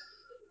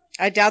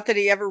 I doubt that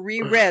he ever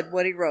reread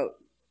what he wrote.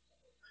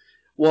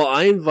 Well,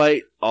 I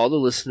invite all the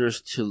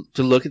listeners to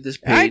look at this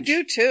page. I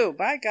do too.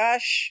 By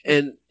gosh.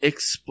 And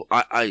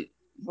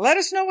let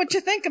us know what you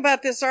think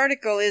about this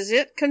article. Is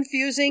it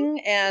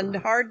confusing and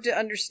hard to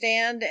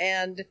understand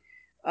and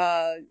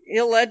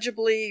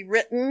illegibly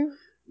written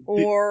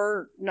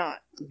or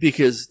not?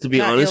 Because to be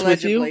not honest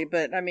with you,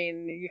 but I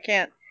mean, you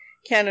can't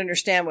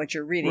understand what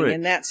you're reading. Right.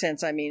 In that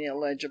sense, I mean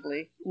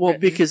illegibly. Well, written.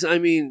 because I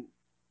mean,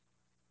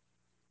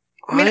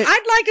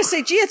 I'd like to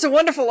say, gee, it's a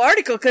wonderful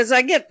article because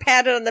I get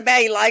patted on the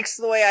back. He likes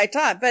the way I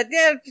taught, but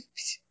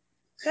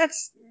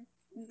that's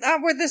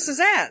not where this is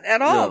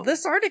at all. No.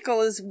 This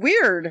article is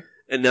weird.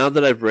 And now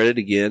that I've read it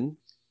again,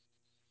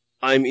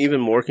 I'm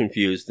even more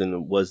confused than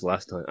it was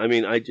last time. I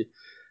mean,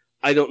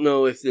 I don't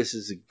know if this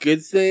is a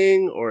good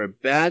thing or a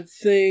bad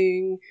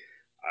thing.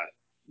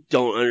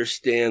 don't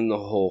understand the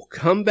whole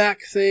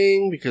comeback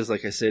thing because,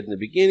 like I said in the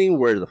beginning,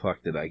 where the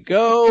fuck did I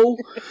go?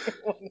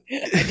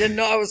 I didn't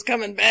know I was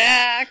coming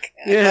back.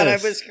 I Yes. thought I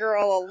was here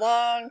all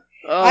along.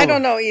 Oh, I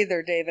don't know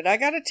either, David. I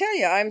got to tell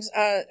you,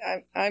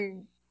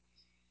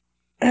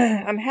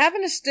 I'm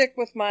having to stick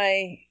with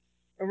my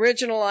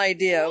original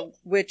idea,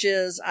 which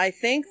is I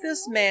think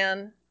this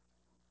man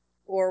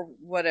or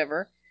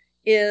whatever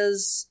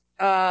is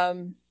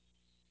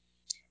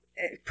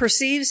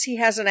perceives he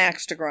has an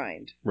axe to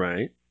grind.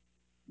 Right.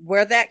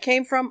 Where that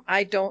came from,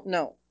 I don't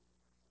know.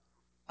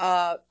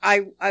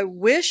 I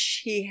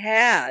wish he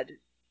had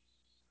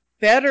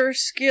better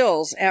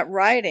skills at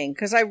writing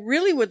because I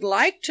really would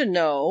like to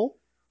know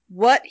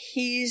what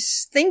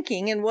he's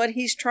thinking and what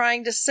he's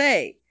trying to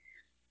say.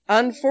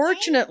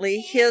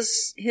 Unfortunately,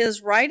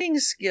 his writing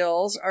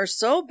skills are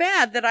so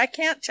bad that I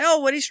can't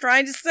tell what he's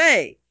trying to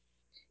say,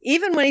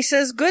 even when he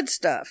says good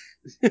stuff.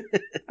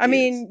 I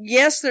mean,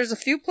 yes, there's a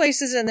few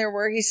places in there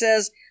where he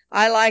says,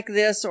 I like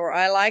this or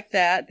I like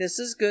that. This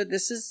is good.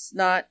 This is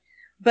not.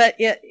 But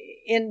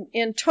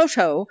in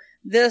toto,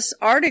 this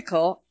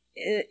article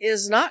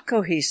is not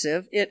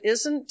cohesive. It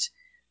isn't,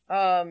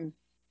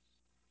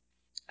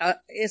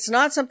 it's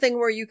not something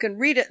where you can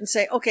read it and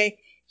say, okay,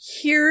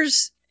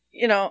 here's,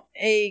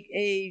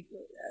 a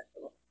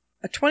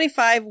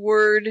 25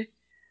 word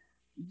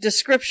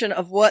description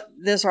of what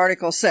this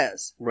article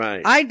says.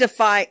 Right. I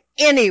defy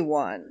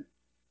anyone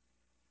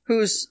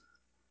who's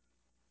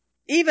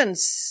even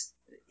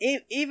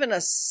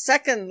a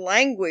second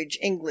language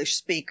English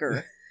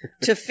speaker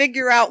to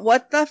figure out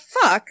what the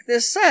fuck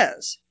this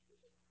says.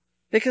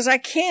 Because I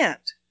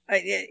can't.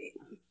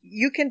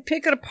 You can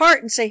pick it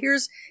apart and say,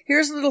 here's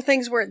little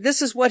things where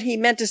this is what he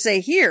meant to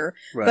say here.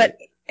 Right. But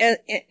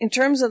in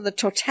terms of the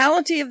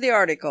totality of the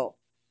article,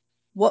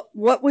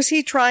 what was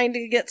he trying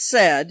to get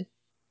said?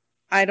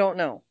 I don't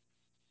know.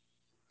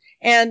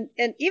 And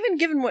even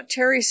given what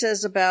Terry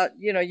says about,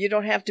 you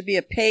don't have to be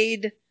a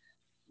paid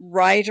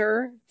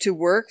writer to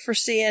work for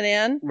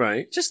CNN.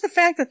 Right. Just the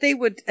fact that they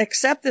would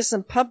accept this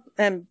and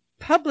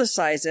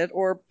publicize it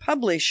or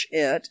publish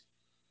it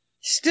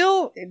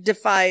still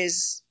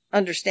defies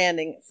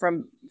understanding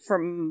from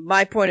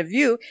my point of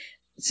view,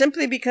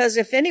 simply because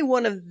if any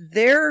one of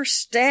their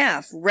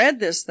staff read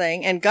this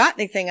thing and got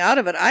anything out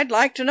of it, I'd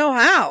like to know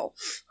how.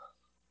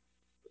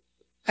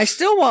 I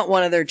still want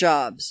one of their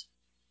jobs.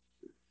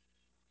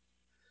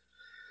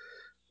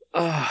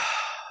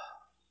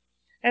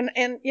 And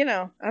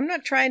I'm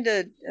not trying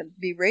to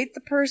berate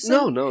the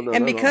person. No.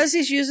 And because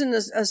he's using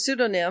a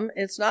pseudonym,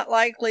 it's not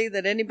likely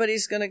that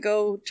anybody's going to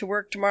go to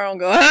work tomorrow and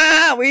go,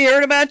 we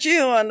heard about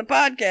you on the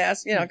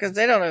podcast, because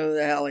they don't know who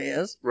the hell he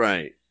is.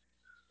 Right.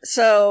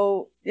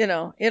 So,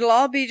 it'll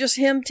all be just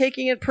him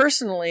taking it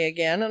personally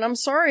again, and I'm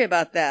sorry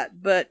about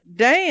that. But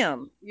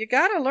damn, you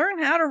got to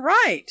learn how to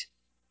write.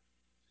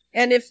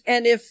 And if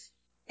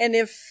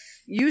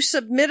you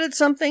submitted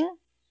something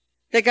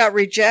that got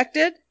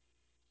rejected,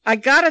 I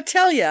gotta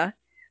tell you,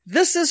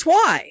 this is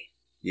why.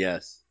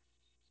 Yes.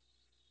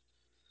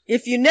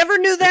 If you never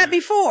knew that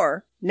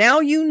before, now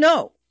you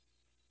know.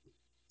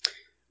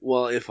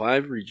 Well, if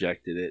I've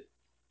rejected it,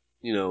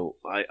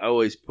 I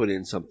always put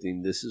in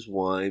something, this is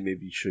why,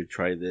 maybe you should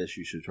try this,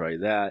 you should try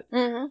that.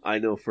 Mm-hmm. I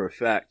know for a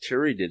fact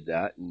Terry did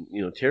that, and,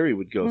 Terry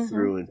would go Mm-hmm.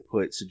 through and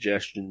put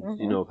suggestions,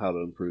 Mm-hmm. of how to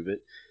improve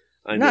it.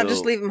 Not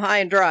just leave them high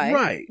and dry.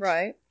 Right.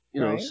 Right.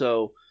 Right.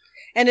 So.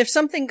 And if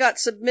something got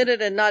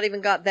submitted and not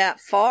even got that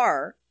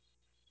far,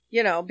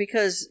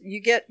 because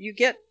you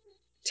get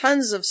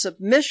tons of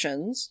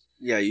submissions.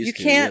 Yeah, you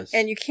can't, yes.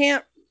 And you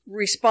can't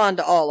respond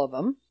to all of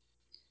them.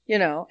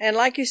 And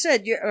like you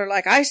said, or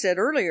like I said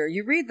earlier,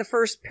 you read the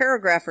first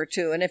paragraph or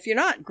two, and if you're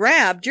not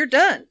grabbed, you're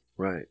done.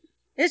 Right.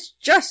 It's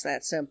just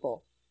that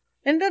simple.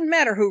 And it doesn't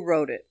matter who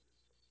wrote it.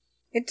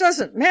 It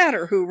doesn't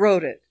matter who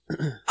wrote it.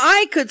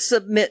 I could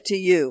submit to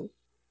you.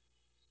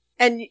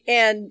 And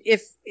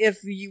if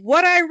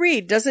what I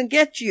read doesn't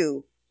get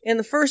you in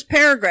the first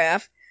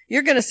paragraph,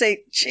 you're going to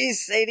say,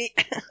 geez, Sadie,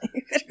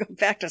 you better go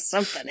back to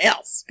something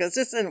else because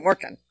this isn't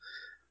working.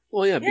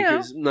 Well, yeah,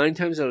 because 9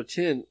 times out of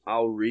 10,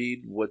 I'll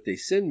read what they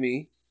send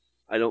me.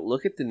 I don't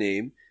look at the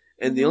name.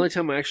 And the only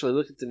time I actually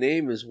look at the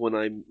name is when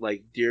I'm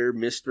like, dear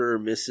Mr. or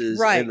Mrs.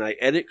 Right. And I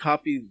edit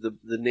copy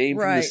the name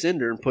from the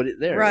sender and put it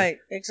there. Right.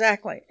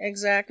 Exactly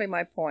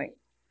my point.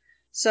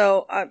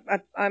 So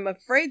I'm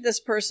afraid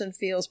this person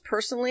feels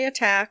personally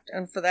attacked.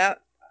 And for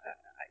that,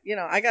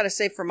 I got to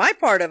say for my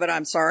part of it,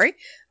 I'm sorry.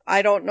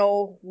 I don't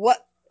know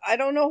what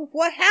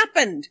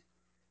happened.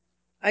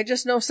 I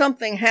just know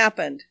something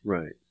happened.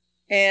 Right.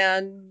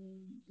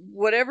 And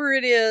whatever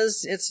it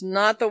is, it's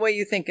not the way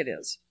you think it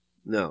is.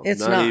 No, it's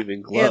not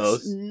even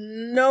close. It's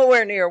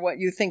nowhere near what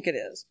you think it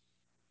is.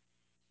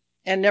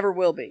 And never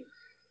will be.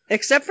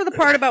 Except for the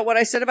part about what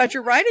I said about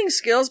your writing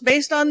skills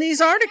based on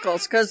these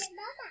articles. Because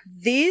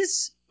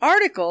these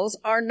articles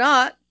are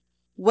not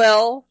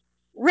well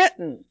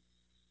written.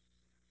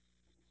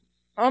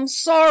 I'm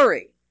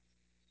sorry.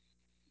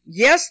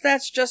 Yes,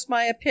 that's just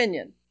my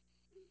opinion.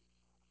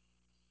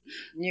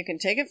 You can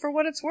take it for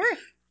what it's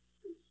worth.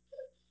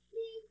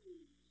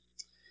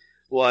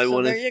 Well,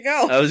 So there you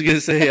go. I was going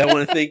to say, I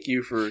want to thank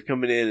you for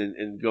coming in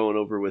and going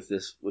over with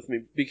this with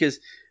me, because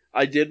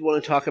I did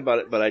want to talk about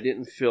it, but I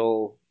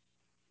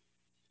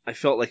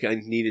felt like I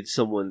needed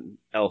someone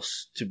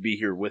else to be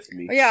here with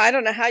me. Yeah, I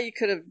don't know how you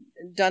could have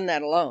done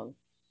that alone.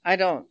 I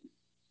don't,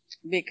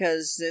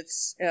 because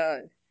it's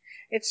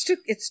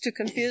too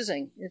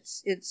confusing.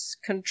 It's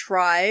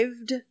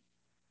contrived.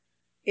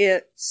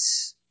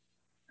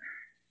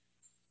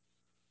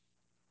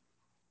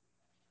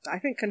 I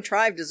think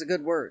contrived is a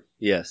good word.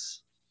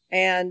 Yes.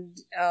 And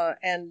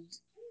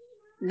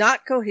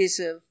not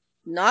cohesive,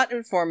 not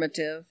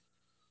informative,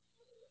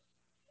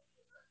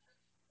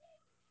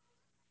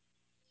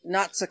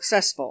 not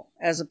successful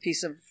as a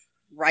piece of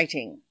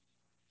writing.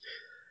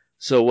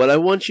 So what I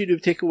want you to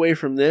take away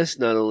from this,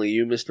 not only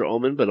you, Mr.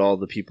 Ullman, but all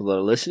the people that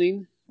are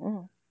listening,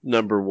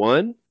 number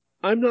one,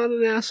 I'm not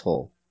an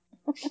asshole.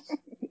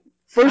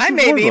 First I and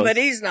may be, foremost. but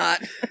he's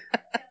not.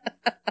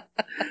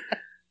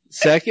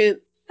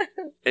 Second,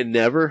 it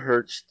never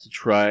hurts to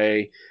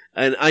try,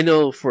 and I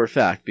know for a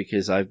fact,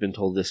 because I've been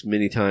told this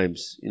many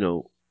times,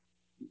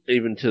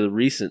 even to the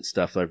recent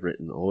stuff I've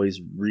written,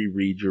 always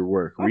reread your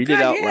work. Read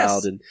it out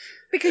loud.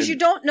 Because you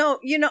don't know,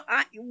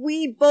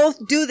 we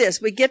both do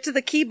this. We get to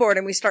the keyboard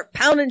and we start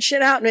pounding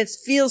shit out, and it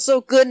feels so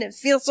good and it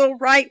feels so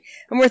right,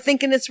 and we're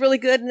thinking it's really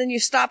good, and then you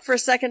stop for a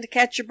second to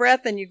catch your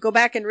breath and you go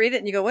back and read it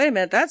and you go, wait a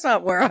minute, that's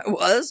not where I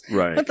was.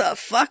 Right. What the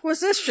fuck was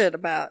this shit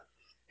about?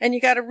 And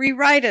you got to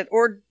rewrite it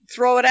or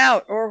throw it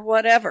out or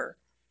whatever.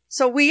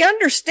 So we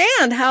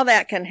understand how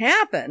that can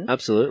happen.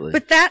 Absolutely.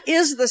 But that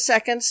is the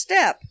second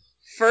step.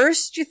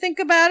 First, you think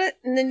about it,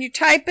 and then you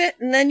type it,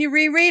 and then you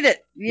reread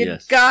it. You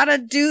gotta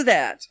do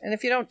that. And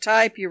if you don't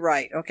type, you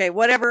write. Okay,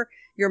 whatever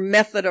your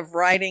method of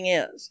writing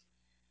is.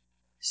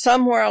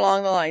 Somewhere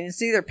along the line,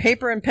 it's either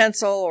paper and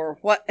pencil or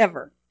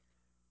whatever.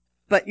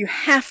 But you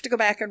have to go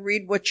back and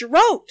read what you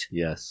wrote.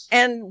 Yes.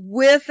 And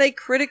with a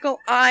critical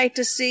eye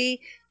to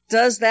see,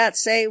 does that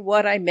say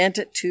what I meant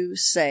it to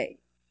say?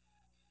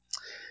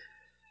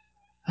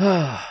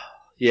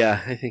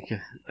 Yeah, I think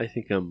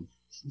I'm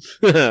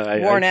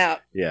worn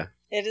out. Yeah.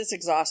 It is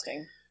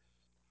exhausting.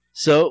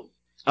 So,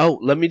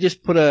 let me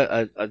just put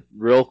a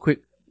real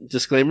quick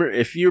disclaimer.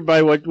 If you're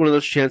by one of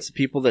those chance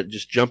people that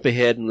just jump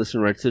ahead and listen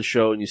right to the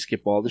show and you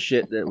skip all the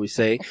shit that we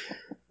say,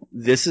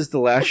 this is the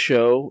last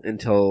show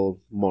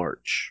until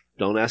March.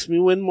 Don't ask me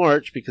when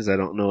March, because I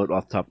don't know it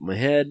off the top of my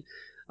head.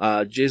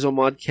 Jazo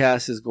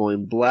Modcast is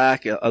going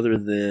black, other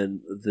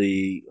than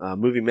the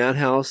movie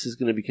Madhouse is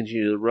going to be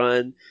continuing to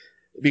run,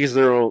 because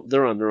they're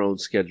on their own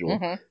schedule.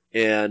 Mm-hmm.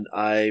 And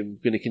I'm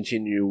going to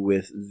continue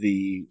with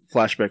the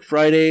Flashback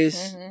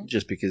Fridays,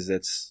 just because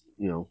that's,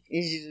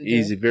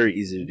 easy, very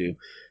easy to do.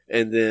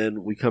 And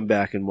then we come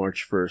back in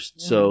March 1st.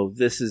 So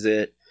this is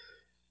it.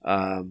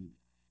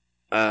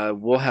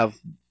 We'll have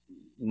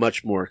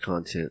much more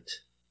content.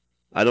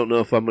 I don't know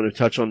if I'm going to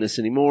touch on this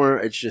anymore.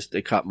 It's just,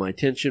 it caught my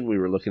attention. We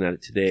were looking at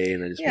it today,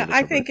 and I just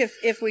I think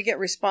if we get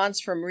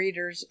response from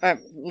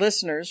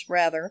listeners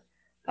rather,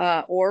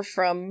 or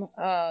from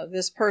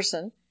this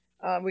person,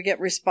 we get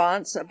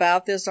response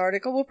about this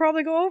article, we'll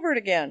probably go over it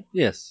again.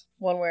 Yes.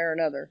 One way or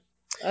another.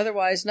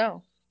 Otherwise,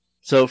 no.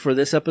 So for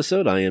this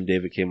episode, I am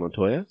David K.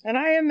 Montoya. And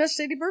I am Miss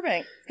Sadie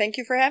Burbank. Thank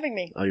you for having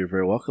me. Oh, you're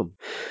very welcome.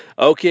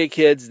 Okay,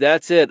 kids,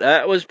 that's it.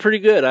 That was pretty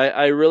good.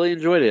 I really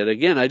enjoyed it.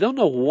 Again, I don't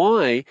know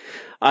why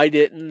I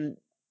didn't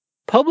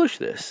publish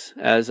this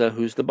as a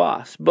Who's the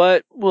Boss,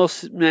 but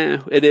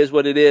it is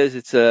what it is.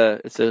 It's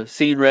a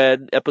Scene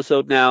Read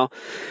episode now,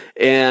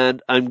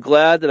 and I'm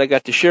glad that I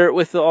got to share it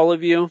with all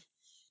of you.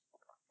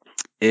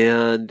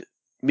 And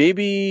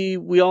maybe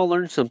we all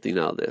learned something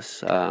out of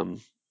this.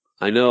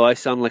 I know I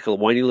sound like a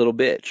whiny little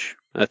bitch.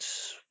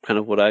 That's kind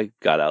of what I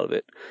got out of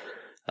it.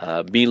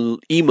 Being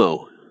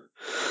emo.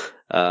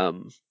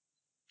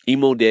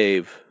 Emo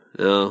Dave.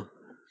 No,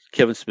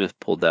 Kevin Smith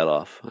pulled that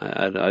off.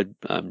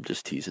 I'm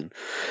just teasing.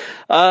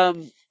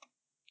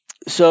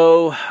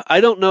 So I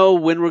don't know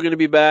when we're going to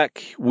be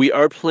back. We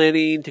are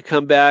planning to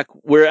come back.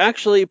 We're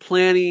actually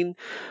planning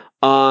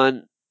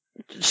on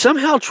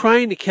somehow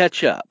trying to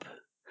catch up.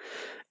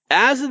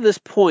 As of this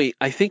point,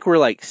 I think we're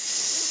like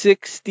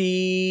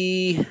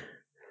 60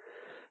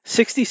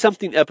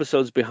 something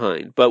episodes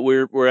behind, but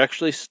we're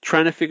actually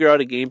trying to figure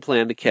out a game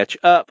plan to catch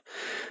up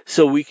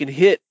so we can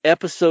hit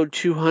episode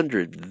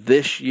 200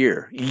 this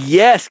year.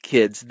 Yes,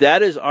 kids,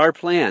 that is our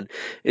plan,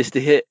 is to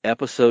hit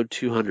episode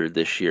 200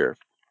 this year.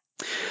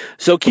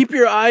 So keep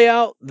your eye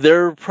out.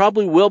 There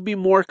probably will be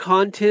more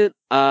content.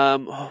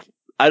 I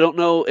don't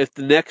know if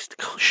the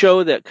next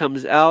show that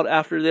comes out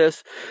after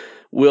this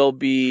will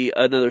be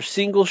another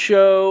single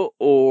show,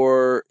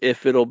 or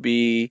if it'll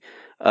be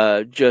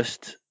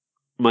just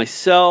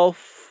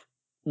myself.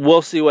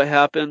 We'll see what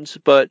happens,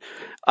 but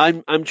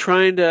I'm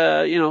trying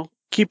to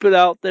keep it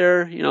out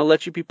there,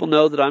 let you people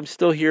know that I'm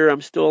still here,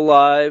 I'm still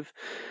alive.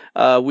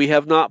 We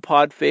have not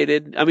pod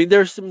faded. I mean,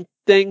 there's some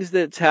things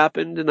that's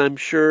happened, and I'm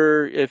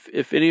sure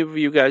if any of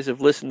you guys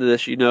have listened to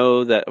this, you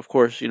know that, of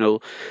course,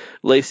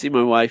 Lacey,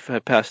 my wife,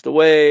 had passed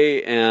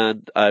away,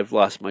 and I've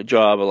lost my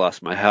job, I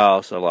lost my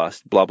house, I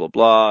lost blah, blah,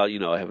 blah.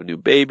 I have a new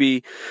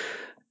baby,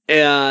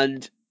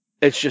 and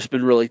it's just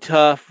been really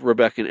tough.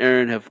 Rebecca and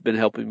Aaron have been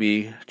helping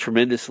me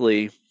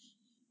tremendously,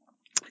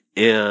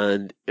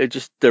 and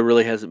there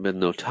really hasn't been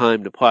no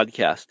time to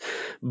podcast.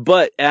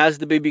 But as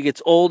the baby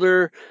gets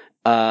older,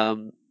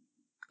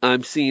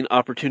 I'm seeing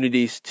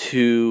opportunities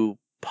to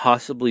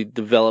possibly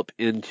develop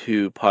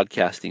into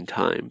podcasting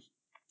time.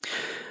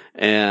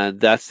 And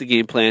that's the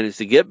game plan, is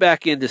to get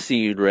back into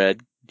Seeing Red,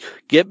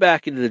 get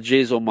back into the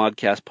Jazel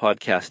Modcast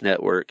podcast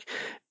network,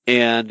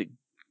 and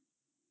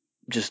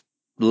just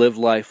live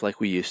life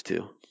like we used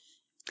to.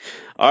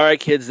 All right,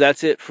 kids,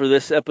 that's it for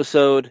this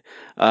episode.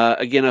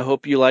 Again, I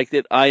hope you liked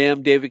it. I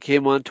am David K.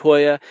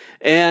 Montoya,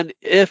 and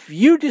if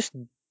you just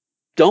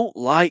don't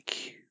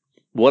like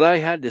what I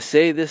had to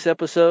say this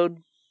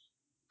episode,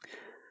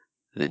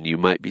 then you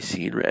might be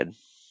seeing red.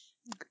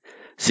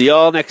 See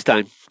y'all next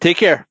time. Take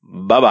care.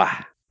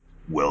 Bye-bye.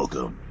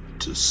 Welcome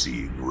to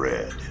Seeing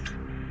Red.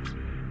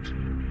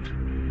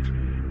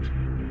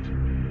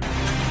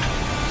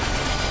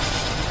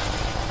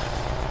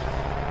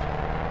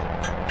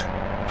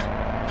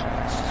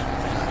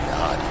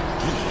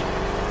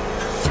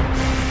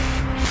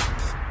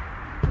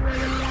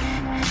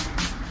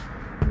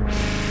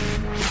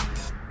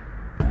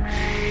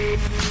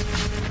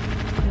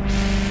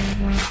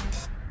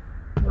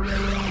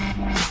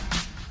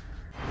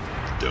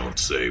 Don't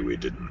say we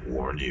didn't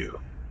warn you.